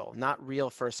real, not real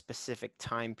for a specific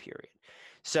time period.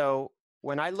 So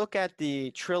when I look at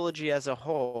the trilogy as a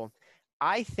whole,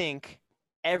 I think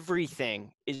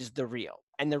everything is the real.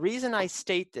 And the reason I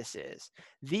state this is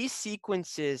these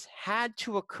sequences had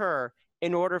to occur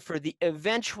in order for the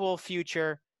eventual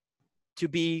future to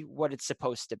be what it's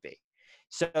supposed to be.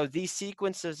 So these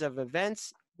sequences of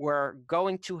events were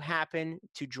going to happen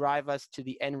to drive us to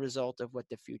the end result of what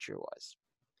the future was.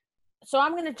 So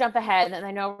I'm going to jump ahead, and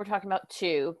I know we're talking about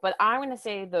 2, but I'm going to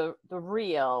say the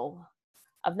real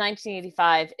of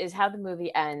 1985 is how the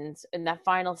movie ends in that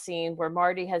final scene where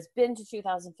Marty has been to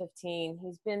 2015,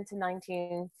 he's been to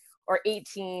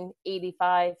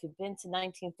 1885, he's been to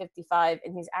 1955,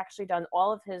 and he's actually done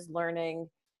all of his learning.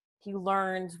 He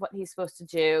learns what he's supposed to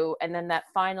do, and then that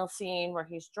final scene where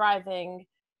he's driving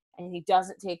and he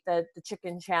doesn't take the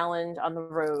chicken challenge on the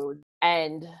road.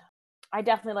 And I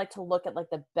definitely like to look at like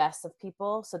the best of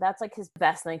people. So that's like his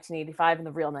best 1985 and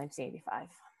the real 1985.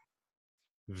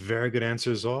 Very good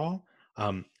answers all.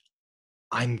 I'm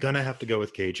gonna have to go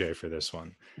with KJ for this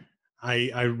one.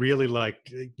 I really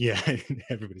liked, yeah,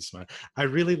 everybody's smiling. I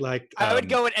really liked. I would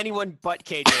go with anyone but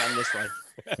KJ on this one.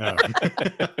 Oh.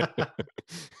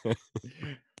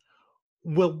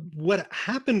 Well, what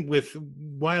happened with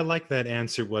why I like that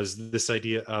answer was this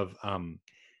idea of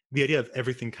the idea of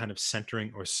everything kind of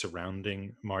centering or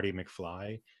surrounding Marty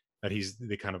McFly, that he's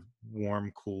the kind of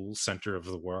warm, cool center of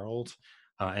the world,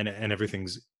 and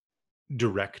everything's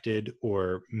directed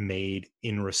or made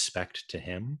in respect to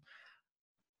him.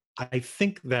 I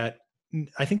think that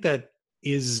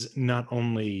is not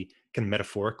only kind of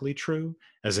metaphorically true,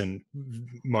 as in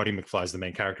Marty McFly is the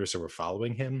main character, so we're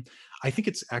following him. I think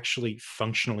it's actually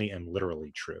functionally and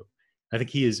literally true. I think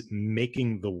he is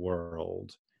making the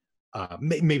world,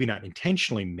 maybe not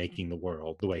intentionally making the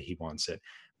world the way he wants it,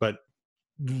 but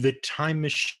the time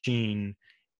machine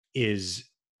is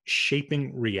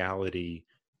shaping reality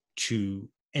to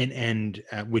an end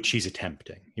at which he's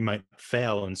attempting. He might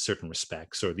fail in certain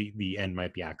respects, or the end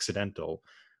might be accidental,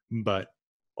 but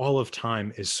all of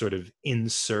time is sort of in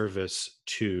service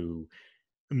to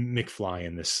McFly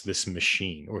in this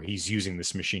machine, or he's using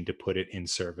this machine to put it in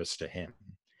service to him.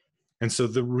 And so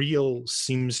the real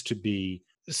seems to be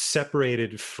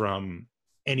separated from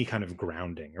any kind of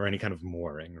grounding or any kind of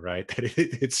mooring, right?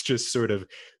 It's just sort of,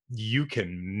 you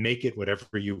can make it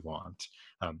whatever you want.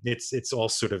 It's all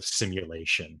sort of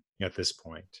simulation at this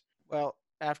point. Well,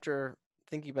 after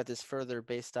thinking about this further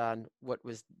based on what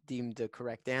was deemed the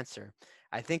correct answer,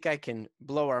 I think I can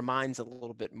blow our minds a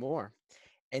little bit more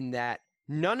in that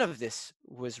none of this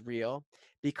was real,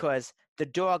 because the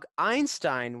dog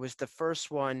Einstein was the first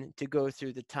one to go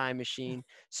through the time machine.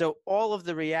 So all of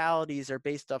the realities are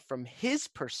based off from his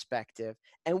perspective,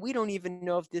 and we don't even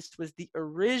know if this was the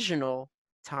original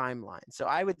timeline. So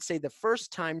I would say the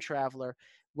first time traveler,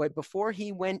 before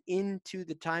he went into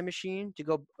the time machine to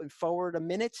go forward a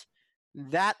minute,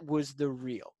 that was the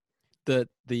real. The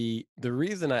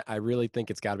reason I really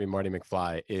think it's got to be Marty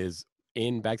McFly is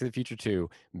in Back to the Future 2,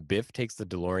 Biff takes the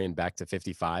DeLorean back to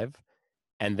 55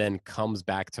 and then comes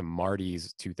back to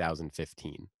Marty's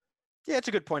 2015. Yeah, it's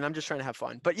a good point. I'm just trying to have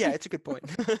fun. But yeah, it's a good point.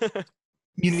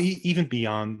 Even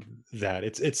beyond that,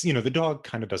 it's the dog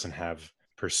kind of doesn't have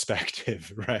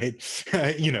perspective, right?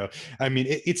 I mean,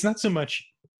 it's not so much,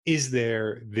 is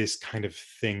there this kind of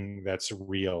thing that's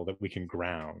real that we can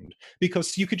ground?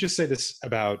 Because you could just say this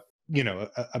about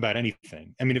about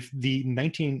anything. I mean, if the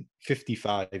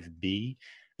 1955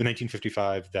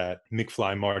 that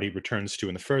McFly Marty returns to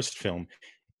in the first film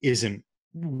isn't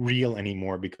real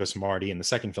anymore because Marty in the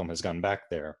second film has gone back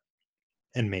there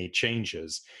and made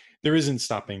changes, there isn't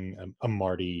stopping a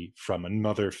Marty from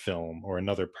another film or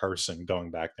another person going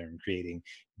back there and creating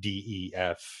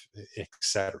DEF,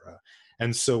 etc.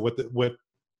 And so what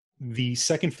the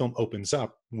second film opens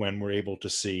up when we're able to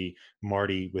see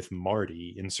Marty with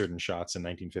Marty in certain shots in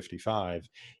 1955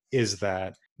 is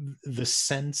that the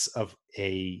sense of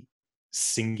a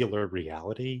singular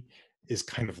reality is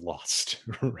kind of lost,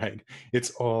 right? It's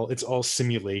all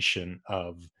simulation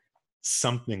of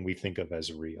something we think of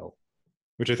as real,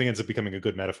 which I think ends up becoming a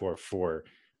good metaphor for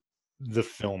the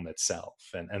film itself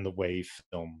and the way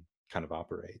film kind of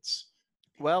operates.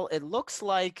 Well, it looks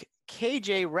like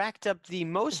KJ racked up the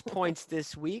most points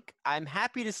this week. I'm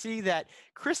happy to see that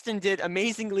Kristen did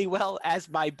amazingly well as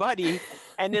my buddy,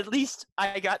 and at least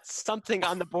I got something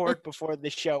on the board before the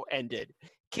show ended.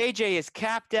 KJ is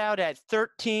capped out at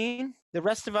 13. The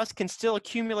rest of us can still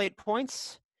accumulate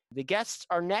points. The guests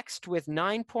are next with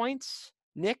 9 points.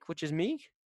 Nick, which is me,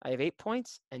 I have 8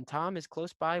 points, and Tom is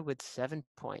close by with 7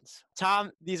 points.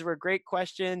 Tom, these were great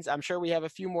questions. I'm sure we have a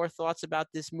few more thoughts about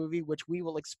this movie, which we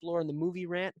will explore in the movie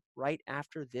rant right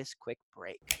after this quick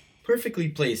break. Perfectly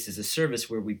Placed is a service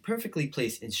where we perfectly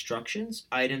place instructions,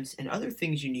 items, and other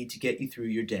things you need to get you through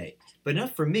your day. But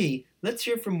enough from me, let's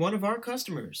hear from one of our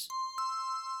customers.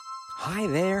 Hi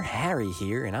there, Harry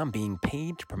here, and I'm being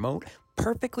paid to promote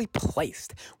Perfectly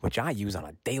Placed, which I use on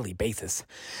a daily basis.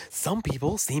 Some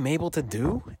people seem able to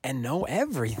do and know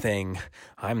everything.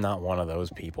 I'm not one of those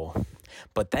people.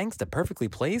 But thanks to Perfectly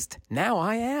Placed, now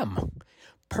I am.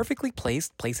 Perfectly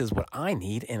Placed places what I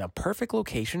need in a perfect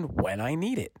location when I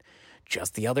need it.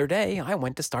 Just the other day, I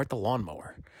went to start the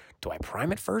lawnmower. Do I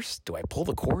prime it first? Do I pull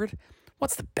the cord?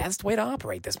 What's the best way to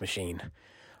operate this machine?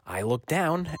 I looked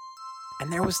down,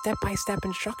 and there was step-by-step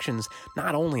instructions,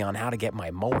 not only on how to get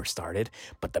my mower started,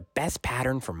 but the best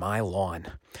pattern for my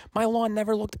lawn. My lawn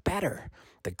never looked better.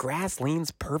 The grass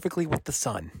leans perfectly with the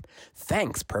sun.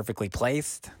 Thanks, Perfectly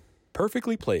Placed.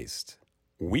 Perfectly Placed.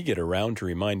 We get around to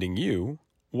reminding you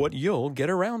what you'll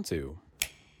get around to.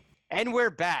 And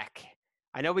we're back.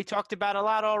 I know we talked about a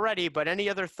lot already, but any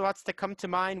other thoughts that come to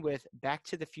mind with Back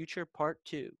to the Future Part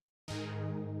 2?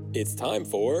 It's time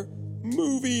for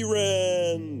Movie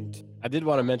Rant. I did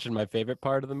want to mention my favorite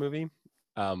part of the movie,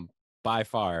 by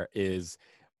far, is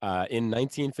in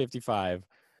 1955,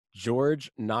 George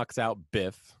knocks out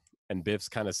Biff, and Biff's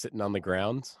kind of sitting on the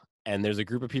ground, and there's a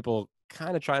group of people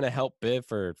kind of trying to help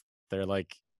Biff, or they're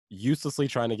like uselessly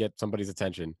trying to get somebody's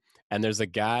attention. And there's a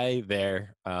guy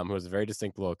there who has a very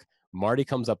distinct look. Marty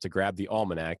comes up to grab the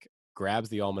almanac, grabs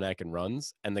the almanac and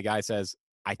runs, and the guy says,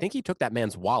 "I think he took that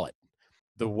man's wallet."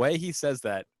 The way he says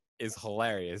that is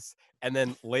hilarious. And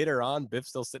then later on, Biff's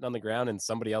still sitting on the ground and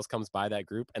somebody else comes by that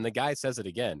group and the guy says it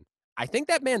again. "I think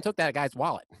that man took that guy's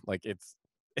wallet." Like it's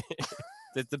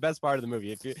the best part of the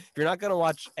movie. If you're not going to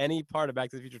watch any part of Back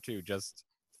to the Future 2, just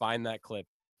find that clip.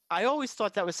 I always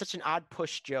thought that was such an odd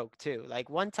push joke too. Like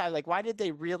one time, like why did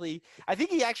they really, I think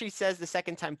he actually says the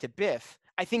second time to Biff,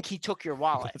 "I think he took your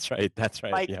wallet." That's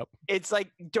right. Like, yep. It's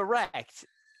like direct,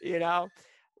 you know?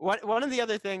 One of the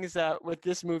other things with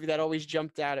this movie that always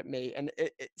jumped out at me, and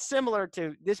similar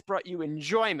to this brought you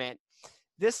enjoyment,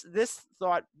 this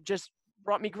thought just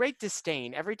brought me great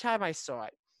disdain every time I saw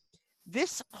it.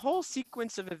 This whole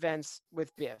sequence of events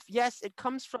with Biff, yes, it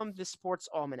comes from the sports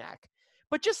almanac,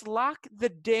 but just lock the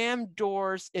damn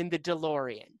doors in the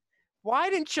DeLorean.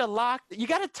 Why didn't you you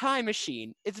got a time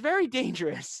machine. It's very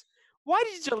dangerous. Why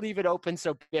did you leave it open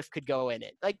so Biff could go in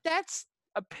it? Like, that's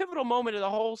a pivotal moment of the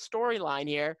whole storyline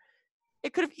here.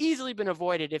 It could have easily been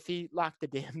avoided if he locked the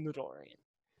damn DeLorean.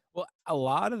 Well, a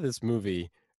lot of this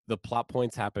movie, the plot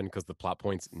points happen because the plot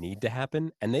points need to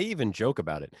happen, and they even joke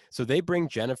about it. So they bring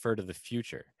Jennifer to the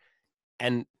future,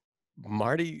 and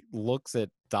Marty looks at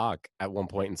Doc at one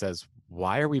point and says,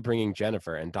 "Why are we bringing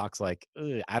Jennifer?" And Doc's like,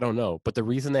 "I don't know." But the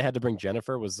reason they had to bring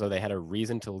Jennifer was so they had a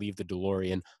reason to leave the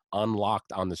DeLorean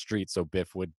unlocked on the street so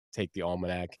Biff would take the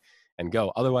almanac and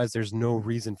go. Otherwise, there's no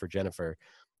reason for Jennifer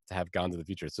to have gone to the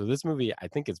future. So this movie, I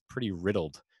think, is pretty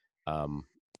riddled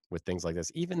with things like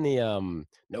this. Even the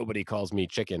nobody calls me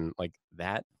chicken, like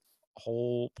that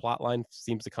whole plot line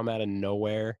seems to come out of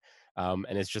nowhere. And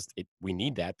it's just we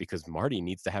need that because Marty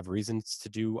needs to have reasons to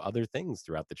do other things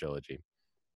throughout the trilogy.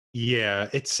 Yeah,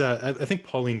 it's I think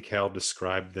Pauline Kael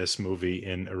described this movie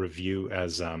in a review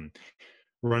as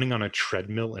running on a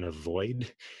treadmill in a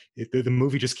void. The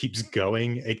movie just keeps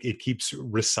going. It keeps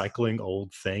recycling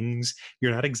old things.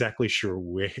 You're not exactly sure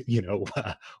where,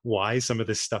 why some of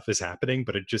this stuff is happening,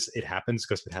 but it happens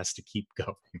because it has to keep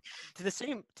going. To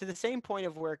the same point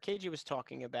of where KJ was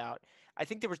talking about, I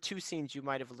think there were two scenes you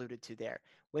might have alluded to there.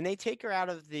 When they take her out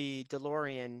of the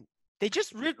DeLorean, they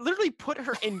just literally put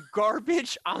her in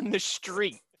garbage on the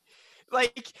street.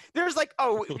 Like, there's like,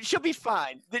 oh, she'll be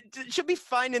fine. She'll be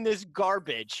fine in this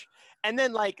garbage. And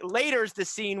then like later is the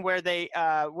scene where they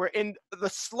were in the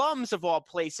slums of all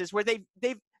places, where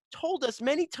they've told us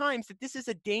many times that this is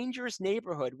a dangerous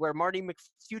neighborhood where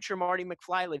future Marty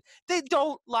McFly lived. They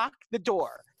don't lock the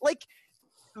door. Like,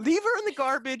 leave her in the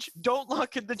garbage. Don't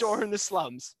lock the door in the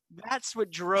slums. That's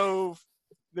what drove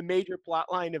the major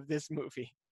plot line of this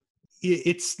movie.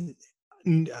 It's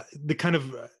the kind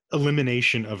of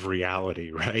elimination of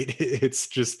reality, right? It's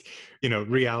just,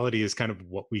 reality is kind of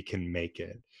what we can make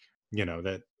it.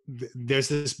 That there's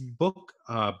this book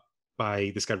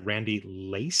by this guy Randy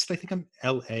Laist, I think I'm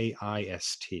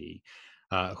Laist,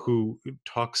 who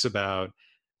talks about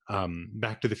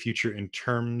Back to the Future in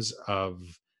terms of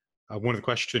one of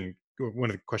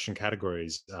the question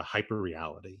categories,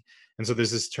 hyperreality. And so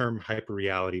there's this term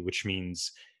hyperreality, which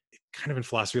means kind of in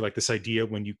philosophy, like this idea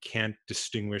when you can't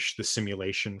distinguish the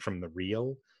simulation from the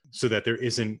real, so that there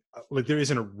isn't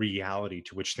a reality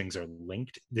to which things are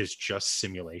linked. There's just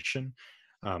simulation.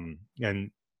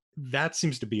 And that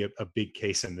seems to be a big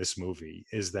case in this movie,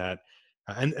 is that,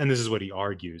 and this is what he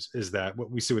argues, is that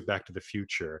what we see with Back to the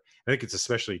Future, I think it's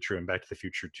especially true in Back to the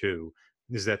Future 2,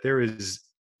 is that there is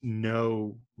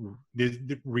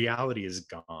the reality is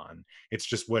gone. It's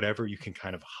just whatever you can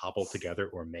kind of hobble together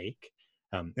or make.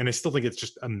 And I still think it's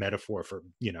just a metaphor for,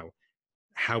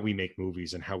 how we make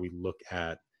movies and how we look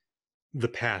at the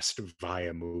past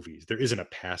via movies. There isn't a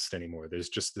past anymore. There's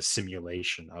just the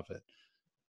simulation of it.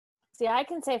 See, I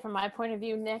can say from my point of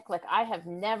view, Nick, like I have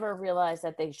never realized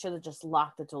that they should have just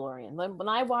locked the DeLorean. When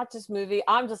I watch this movie,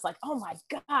 I'm just like, oh my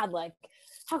God, like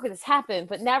how could this happen?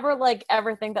 But never like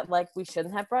ever think that like we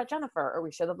shouldn't have brought Jennifer or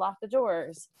we should have locked the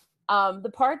doors.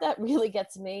 The part that really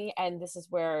gets me, and this is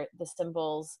where the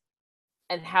symbols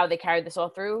and how they carried this all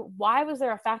through, why was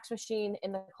there a fax machine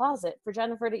in the closet for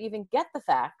Jennifer to even get the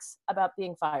fax about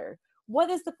being fired? What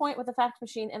is the point with a fax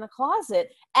machine in a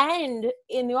closet and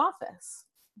in the office?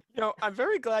 I'm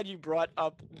very glad you brought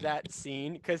up that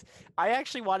scene, because I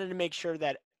actually wanted to make sure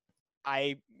that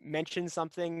I mentioned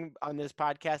something on this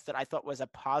podcast that I thought was a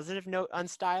positive note on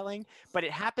styling, but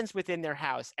it happens within their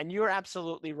house. And you're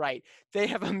absolutely right. They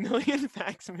have a million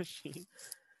fax machines.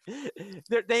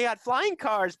 They got flying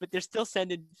cars, but they're still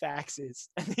sending faxes,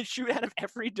 and they shoot out of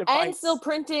every device. And still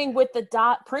printing with the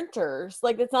dot printers.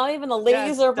 Like it's not even a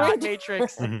laser printer. Dot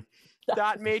matrix.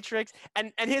 Dot matrix,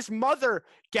 and his mother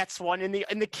gets one in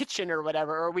the kitchen or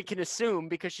whatever, or we can assume,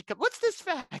 because she comes, what's this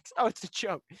fax? Oh, it's a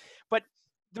joke. But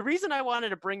the reason I wanted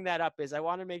to bring that up is I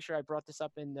want to make sure I brought this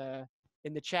up in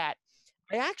the chat.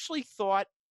 I actually thought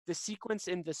the sequence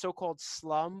in the so-called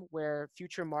slum where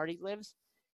future Marty lives,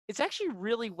 it's actually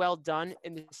really well done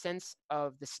in the sense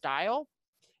of the style.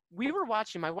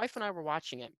 My wife and I were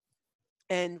watching it,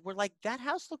 and we're like, that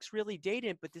house looks really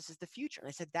dated, but this is the future. And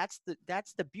I said, that's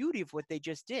the beauty of what they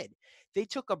just did. They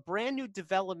took a brand new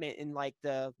development in like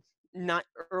the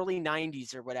early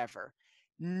 90s or whatever.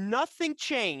 Nothing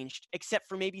changed except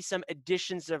for maybe some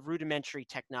additions of rudimentary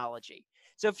technology.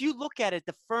 So if you look at it,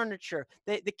 the furniture,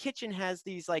 the kitchen has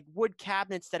these like wood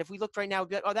cabinets that if we looked right now, we'd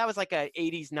be like, oh, that was like a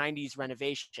 80s, 90s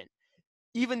renovation.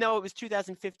 Even though it was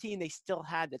 2015, they still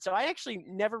had that. So I actually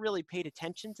never really paid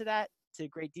attention to that to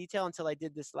great detail until I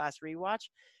did this last rewatch.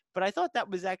 But I thought that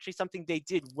was actually something they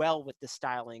did well with the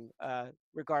styling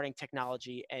regarding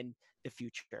technology and the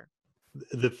future.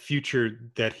 The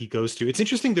future that he goes to, it's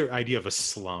interesting, their idea of a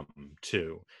slum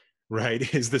too,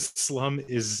 right? Is the slum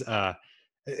is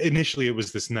initially it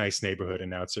was this nice neighborhood,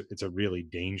 and now it's a really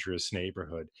dangerous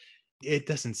neighborhood. It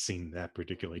doesn't seem that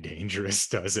particularly dangerous,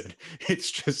 does it?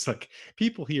 It's just like,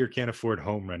 people here can't afford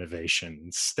home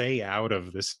renovation. Stay out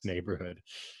of this neighborhood.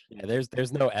 Yeah,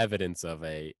 there's no evidence of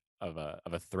a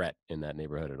threat in that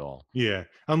neighborhood at all. Yeah,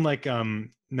 unlike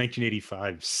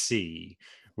 1985 C,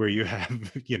 where you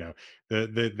have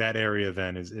that area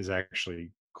then is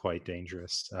actually quite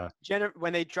dangerous.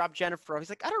 When they dropped Jennifer, I was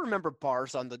like, I don't remember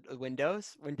bars on the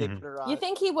windows when they put her on. You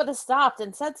think he would have stopped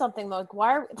and said something like,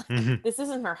 "Why? Mhm. This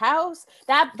isn't her house."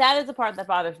 That is the part that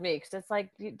bothers me, because it's like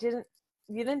you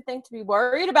didn't think to be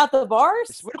worried about the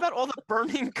bars. What about all the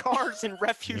burning cars and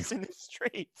refuse in the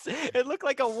streets? It looked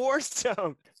like a war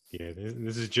zone. Yeah,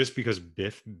 this is just because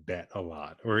Biff bet a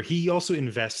lot, or he also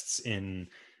invests in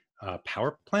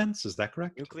power plants. Is that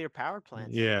correct? Nuclear power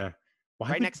plants. Yeah.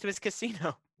 Right next to his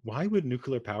casino. Why would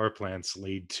nuclear power plants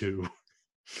lead to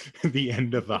the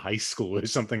end of the high school or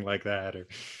something like that? Or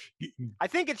I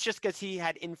think it's just because he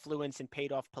had influence and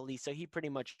paid off police, so he pretty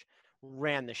much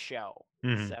ran the show.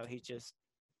 Mhm. So he's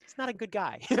not a good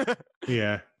guy.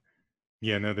 Yeah.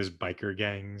 Yeah, no, there's biker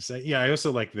gangs. Yeah, I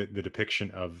also like the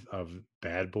depiction of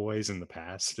bad boys in the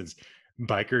past as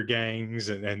biker gangs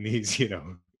and these,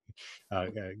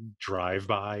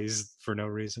 drive-bys for no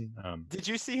reason. Did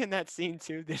you see in that scene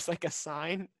too? There's like a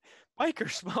sign,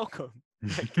 "Bikers welcome."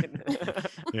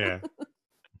 Yeah.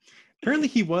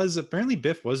 Apparently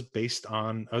Biff was based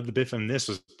on the Biff in this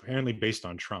was apparently based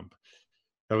on Trump.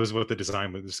 That was what the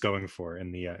design was going for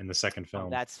in the second film. Oh,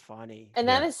 that's funny. And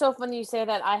that is so funny you say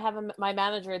that. I have my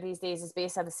manager these days is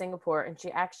based out of Singapore, and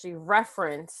she actually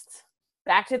referenced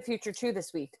Back to the Future 2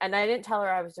 this week. And I didn't tell her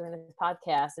I was doing this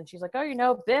podcast, and she's like,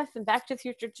 "Oh, Biff and Back to the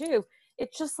Future 2.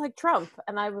 It's just like Trump."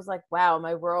 And I was like, wow,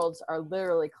 my worlds are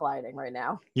literally colliding right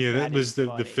now. Yeah, that was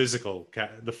the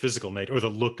physical nature, or the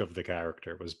look of the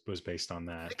character was based on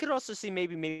that. I could also see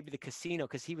maybe the casino,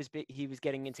 because he was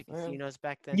getting into casinos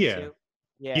back then Yeah. too.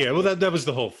 Yeah, well, that was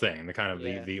the whole thing, the kind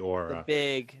of the aura, the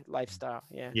big lifestyle.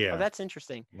 Yeah. Yeah. Oh, that's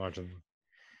interesting. Largely.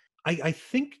 I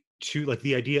think too, like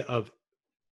the idea of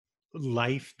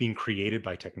life being created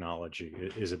by technology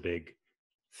is a big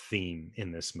theme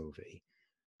in this movie.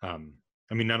 I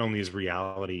mean, not only is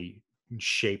reality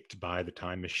shaped by the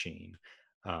time machine,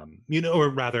 or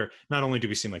rather, not only do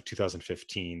we see in like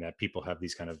 2015 that people have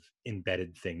these kind of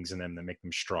embedded things in them that make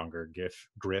them stronger.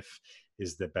 Griff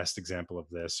is the best example of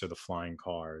this, or the flying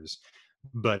cars,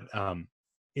 but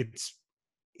it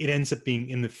ends up being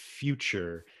in the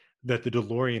future that the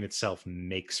DeLorean itself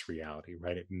makes reality,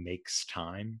 right? It makes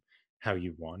time how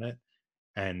you want it,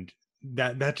 and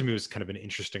that to me was kind of an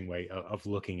interesting way of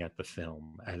looking at the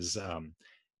film as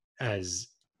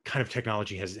kind of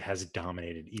technology has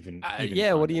dominated even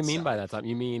yeah, what do you time mean by itself. that, Tom?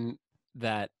 You mean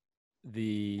that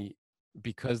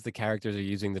because the characters are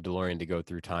using the DeLorean to go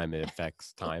through time, it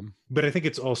affects time? But I think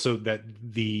it's also that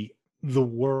the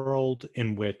world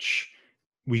in which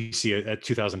we see it at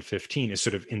 2015 is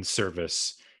sort of in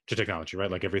service to technology,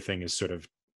 right? Like everything is sort of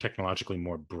technologically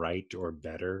more bright or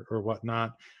better or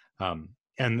whatnot.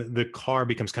 And the car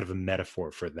becomes kind of a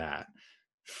metaphor for that,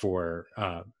 for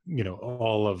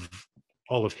all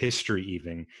of history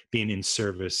even being in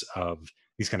service of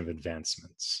these kind of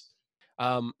advancements.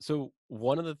 So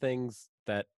one of the things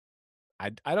that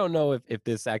I don't know if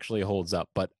this actually holds up,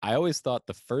 but I always thought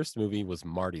the first movie was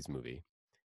Marty's movie,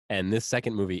 and this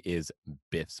second movie is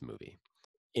Biff's movie.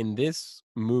 In this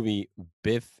movie,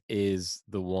 Biff is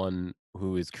the one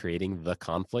who is creating the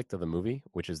conflict of the movie,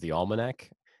 which is the almanac.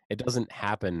 It doesn't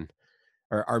happen,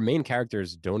 or our main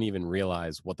characters don't even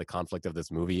realize what the conflict of this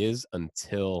movie is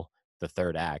until the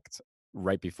third act,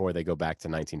 right before they go back to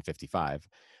 1955.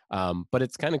 But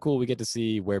it's kind of cool. We get to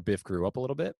see where Biff grew up a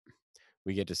little bit.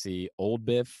 We get to see old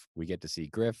Biff. We get to see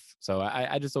Griff. So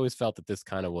I just always felt that this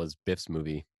kind of was Biff's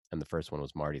movie, and the first one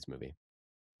was Marty's movie.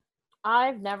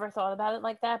 I've never thought about it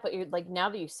like that, but you're like, now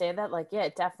that you say that, like, yeah,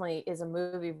 it definitely is a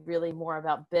movie really more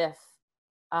about Biff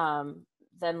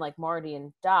than like Marty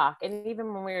and Doc. And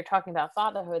even when we were talking about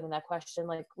fatherhood and that question,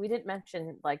 like we didn't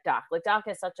mention like Doc. Like Doc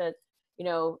is such a,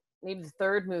 maybe the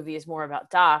third movie is more about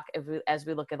Doc as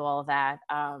we look at all of that.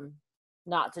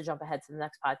 Not to jump ahead to the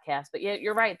next podcast, but yeah,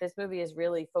 you're right. This movie is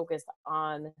really focused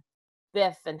on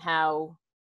Biff and how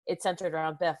it's centered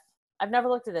around Biff. I've never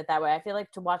looked at it that way. I feel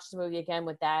like to watch the movie again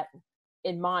with that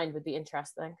in mind would be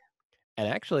interesting. And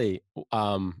actually,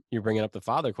 you're bringing up the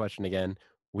father question again.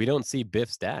 We don't see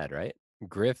Biff's dad, right?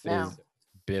 Griff is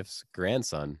Biff's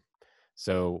grandson.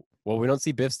 So, we don't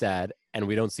see Biff's dad, and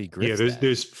we don't see Griff's dad.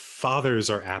 There's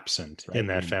fathers are absent in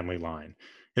that family line.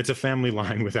 It's a family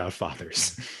line without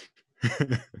fathers.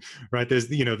 Right? There's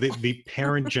the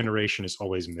parent generation is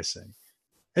always missing.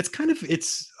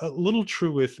 It's a little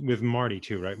true with Marty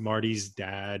too, right? Marty's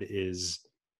dad is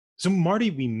Marty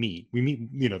we meet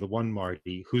the one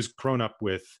Marty who's grown up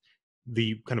with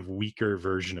the kind of weaker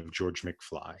version of George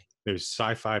McFly. There's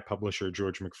sci-fi publisher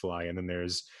George McFly, and then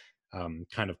there's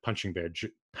kind of punching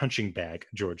bag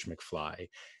George McFly,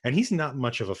 and he's not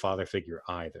much of a father figure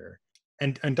either.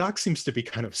 and Doc seems to be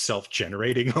kind of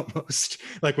self-generating almost.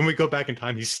 Like when we go back in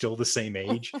time, he's still the same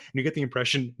age. And you get the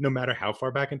impression, no matter how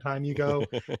far back in time you go,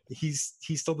 he's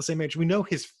still the same age. We know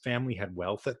his family had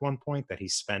wealth at one point that he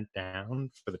spent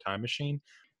down for the time machine,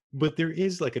 but there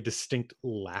is like a distinct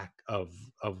lack of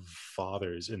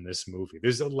fathers in this movie.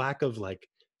 There's a lack of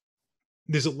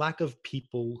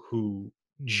people who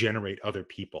generate other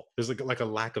people. There's like a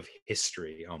lack of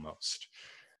history almost.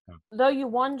 Though you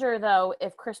wonder, though,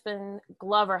 if Crispin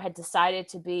Glover had decided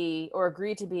to be or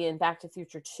agreed to be in Back to the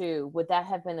Future 2, would that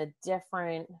have been a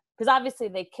different... Because obviously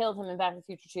they killed him in Back to the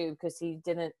Future 2 because he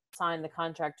didn't sign the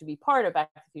contract to be part of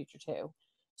Back to the Future 2.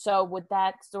 So would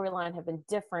that storyline have been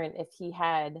different if he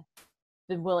had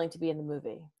been willing to be in the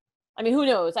movie? I mean, who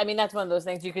knows? I mean, that's one of those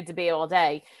things you could debate all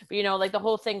day. But, you know, like the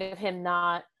whole thing of him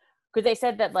not... Because they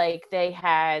said that, like, they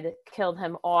had killed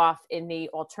him off in the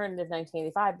alternative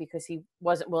 1985 because he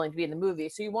wasn't willing to be in the movie.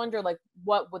 So you wonder, like,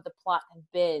 what would the plot have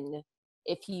been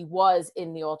if he was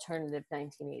in the alternative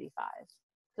 1985?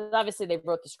 Because obviously they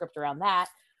wrote the script around that.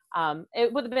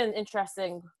 It would have been an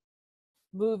interesting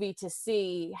movie to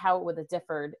see how it would have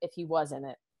differed if he was in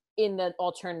it in the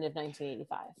alternative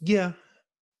 1985. Yeah.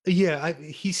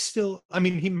 He's still... I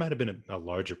mean, he might have been a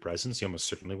larger presence. He almost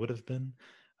certainly would have been.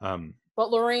 But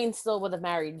Lorraine still would have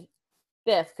married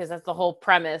Biff because that's the whole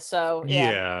premise. So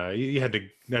yeah, you had to.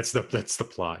 That's the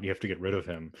plot. You have to get rid of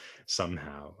him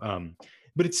somehow.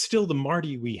 But it's still the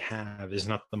Marty we have is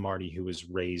not the Marty who was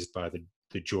raised by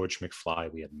the George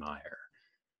McFly we admire,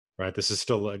 right? This is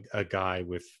still a guy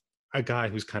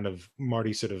who's kind of...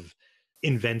 Marty sort of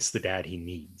invents the dad he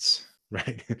needs,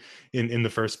 right? in the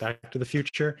first Back to the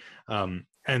Future.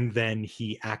 And then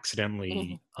he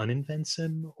accidentally uninvents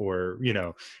him, or, you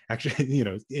know, actually, you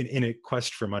know, in a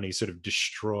quest for money, sort of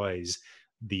destroys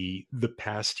the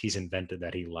past he's invented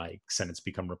that he likes, and it's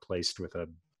become replaced with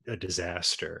a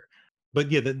disaster.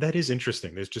 But yeah, that is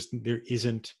interesting. There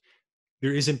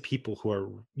isn't people who are,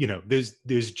 you know,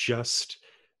 there's just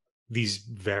these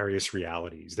various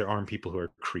realities. There aren't people who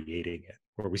are creating it,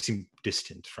 or we seem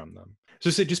distant from them.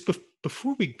 So say just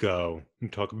before we go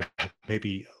and talk about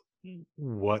maybe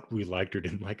what we liked or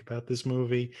didn't like about this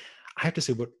movie, I have to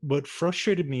say what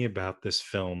frustrated me about this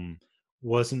film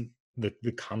wasn't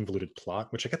the convoluted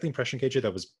plot, which I got the impression, KJ,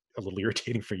 that was a little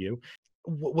irritating for you.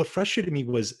 What frustrated me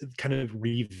was kind of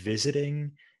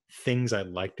revisiting things I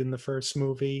liked in the first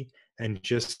movie and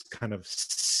just kind of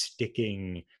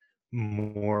sticking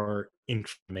more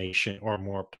information or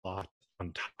more plot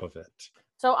on top of it.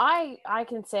 So I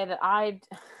can say that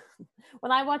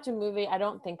when I watch a movie, I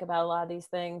don't think about a lot of these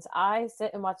things. I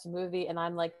sit and watch a movie and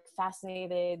I'm like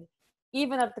fascinated,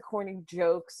 even at the corny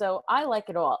jokes. So I like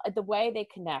it all, the way they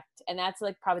connect. And that's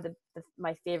like probably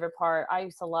my favorite part. I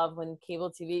used to love when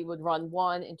cable TV would run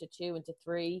 1 into 2 into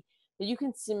 3 that you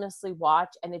can seamlessly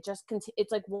watch. And it just,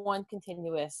 it's like one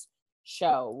continuous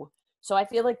show. So I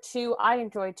feel like 2, I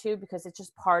enjoy 2 because it's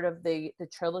just part of the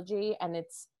trilogy, and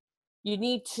you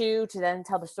need 2 to then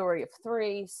tell the story of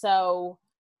 3. So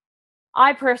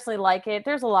I personally like it.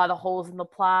 There's a lot of holes in the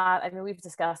plot. I mean, we've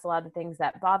discussed a lot of things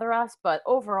that bother us, but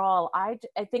overall, I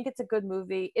think it's a good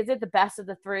movie. Is it the best of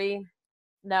the 3?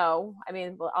 No. I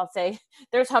mean, well, I'll say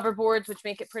there's hoverboards, which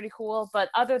make it pretty cool, but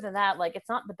other than that, like, it's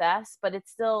not the best, but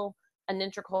it's still an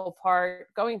integral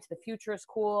part. Going to the future is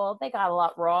cool. They got a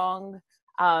lot wrong.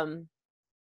 I don't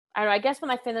know. I guess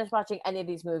when I finish watching any of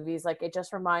these movies, like, it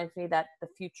just reminds me that the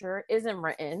future isn't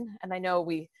written. And I know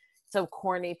so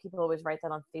corny, people always write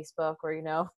that on Facebook, or, you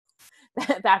know,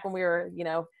 back when we were, you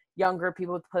know, younger,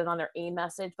 people would put it on their AIM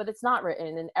message, but it's not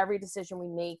written. And every decision we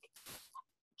make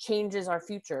changes our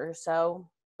future. So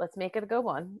let's make it a good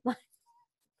one.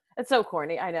 It's so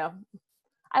corny. I know.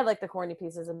 I like the corny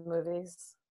pieces of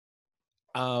movies.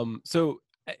 So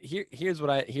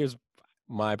here's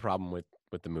my problem with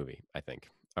the movie, I think.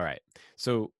 All right.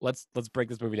 So let's break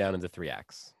this movie down into 3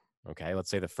 acts. Okay. Let's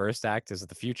say the first act is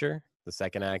the future. The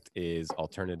second act is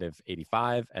alternative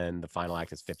 85, and the final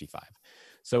act is 55.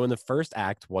 So in the first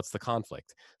act, what's the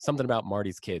conflict? Something about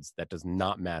Marty's kids that does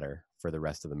not matter for the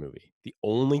rest of the movie. The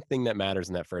only thing that matters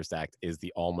in that first act is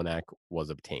the almanac was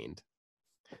obtained.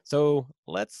 So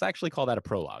let's actually call that a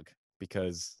prologue,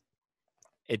 because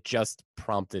it just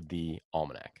prompted the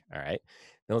almanac. All right.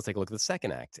 Now let's take a look at the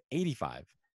second act, 85.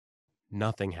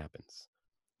 Nothing happens.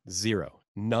 0.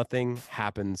 Nothing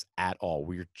happens at all.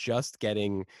 We're just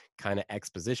getting kind of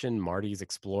exposition. Marty's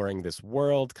exploring this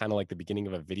world, kind of like the beginning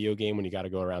of a video game when you got to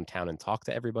go around town and talk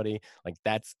to everybody. Like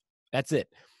that's it.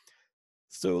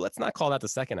 So let's not call that the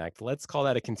second act. Let's call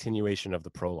that a continuation of the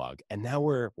prologue. And now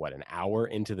we're, an hour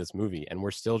into this movie, and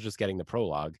we're still just getting the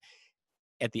prologue.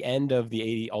 at the end of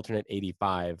the alternate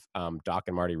 85, Doc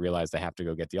and Marty realize they have to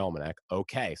go get the almanac.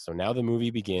 Okay, so now the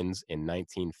movie begins in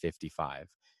 1955.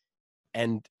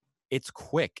 And it's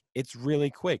quick. It's really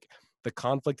quick. The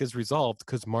conflict is resolved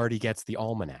because Marty gets the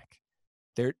almanac.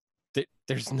 There's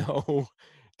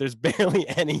barely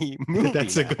any movie.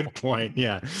 That's a good point.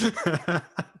 Yeah.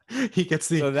 He gets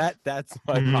the. So that's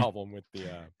my problem with the.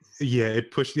 Yeah,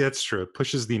 that's true. It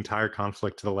pushes the entire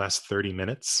conflict to the last 30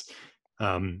 minutes.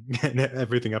 And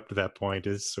everything up to that point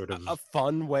is sort of a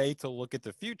fun way to look at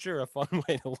the future, a fun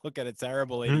way to look at a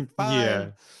terrible 85. Yeah.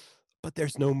 But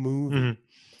there's no movie.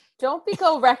 Don't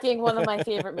go wrecking one of my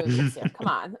favorite movies here. Come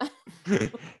on.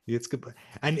 It's good.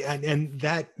 And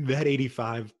that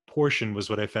 85 portion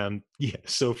was what I found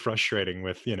so frustrating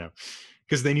with,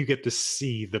 because then you get to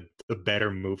see the better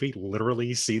movie,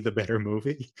 literally see the better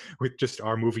movie with just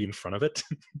our movie in front of it.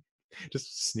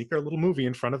 Just sneak our little movie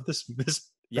in front of this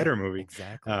better movie.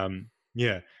 Exactly.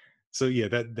 So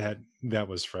that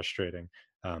was frustrating.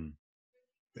 And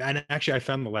actually I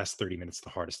found the last 30 minutes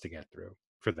the hardest to get through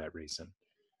for that reason.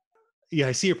 Yeah,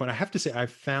 I see your point. I have to say I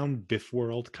found Biff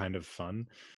World kind of fun.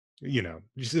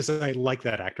 Just I like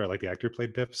that actor. I like the actor who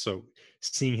played Biff. So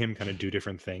seeing him kind of do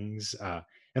different things,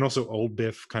 and also old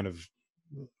Biff kind of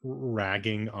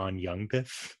ragging on young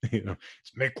Biff.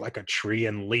 Make like a tree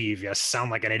and leave. You sound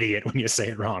like an idiot when you say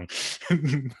it wrong.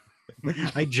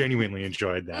 I genuinely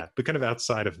enjoyed that. But kind of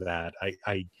outside of that,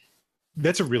 I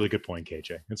that's a really good point,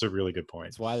 KJ. It's a really good point.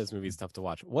 That's why this movie is tough to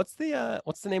watch. What's the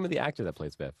name of the actor that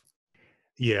plays Biff?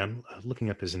 Yeah, I'm looking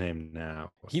up his name now.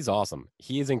 He's awesome.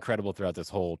 He is incredible throughout this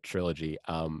whole trilogy.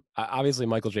 Obviously,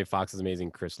 Michael J. Fox is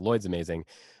amazing. Chris Lloyd's amazing.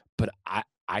 But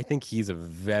I think he's a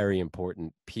very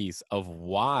important piece of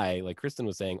why, like Kristen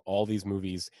was saying, all these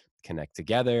movies connect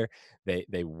together.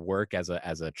 They work as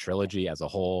a trilogy as a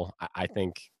whole. I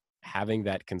think having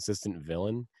that consistent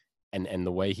villain and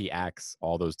the way he acts,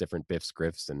 all those different Biffs,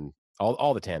 Griffs, and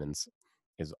all the Tannins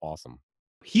is awesome.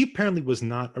 He apparently was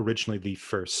not originally the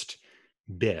first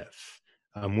Biff.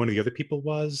 One of the other people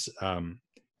was.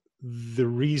 The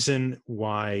reason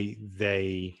why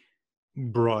they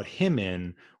brought him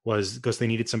in was because they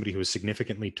needed somebody who was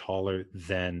significantly taller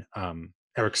than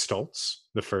Eric Stoltz,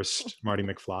 the first Marty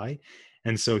McFly.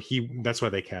 And so that's why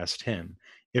they cast him.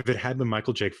 If it had been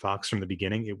Michael J. Fox from the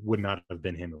beginning, it would not have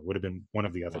been him. It would have been one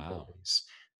of the other boys,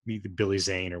 Billy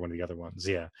Zane or one of the other ones.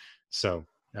 Yeah. So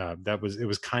it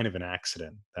was kind of an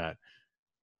accident that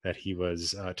he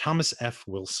was Thomas F.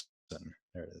 Wilson.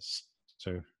 There it is.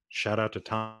 So shout out to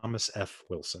Thomas F.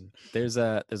 Wilson. There's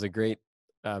a great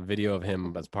video of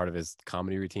him as part of his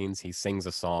comedy routines. He sings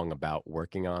a song about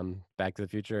working on Back to the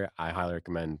Future. I highly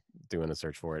recommend doing a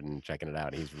search for it and checking it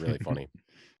out. He's really funny.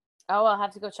 Oh, I'll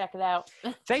have to go check it out.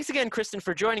 Thanks again, Kristen,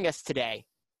 for joining us today.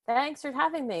 Thanks for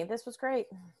having me. This was great.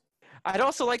 I'd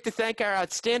also like to thank our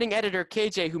outstanding editor,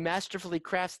 KJ, who masterfully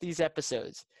crafts these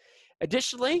episodes.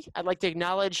 Additionally, I'd like to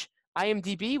acknowledge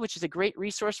IMDb, which is a great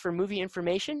resource for movie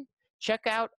information. Check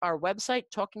out our website,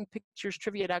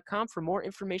 talkingpicturestrivia.com, for more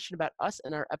information about us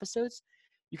and our episodes.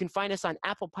 You can find us on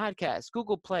Apple Podcasts,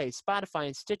 Google Play, Spotify,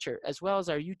 and Stitcher, as well as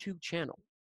our YouTube channel.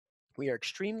 We are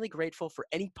extremely grateful for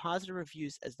any positive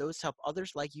reviews, as those help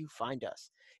others like you find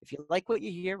us. If you like what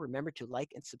you hear, remember to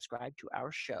like and subscribe to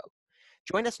our show.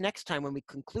 Join us next time when we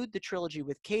conclude the trilogy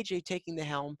with KJ taking the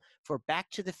helm for Back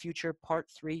to the Future Part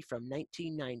 3 from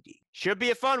 1990. Should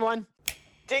be a fun one.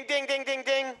 Ding, ding, ding, ding,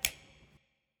 ding.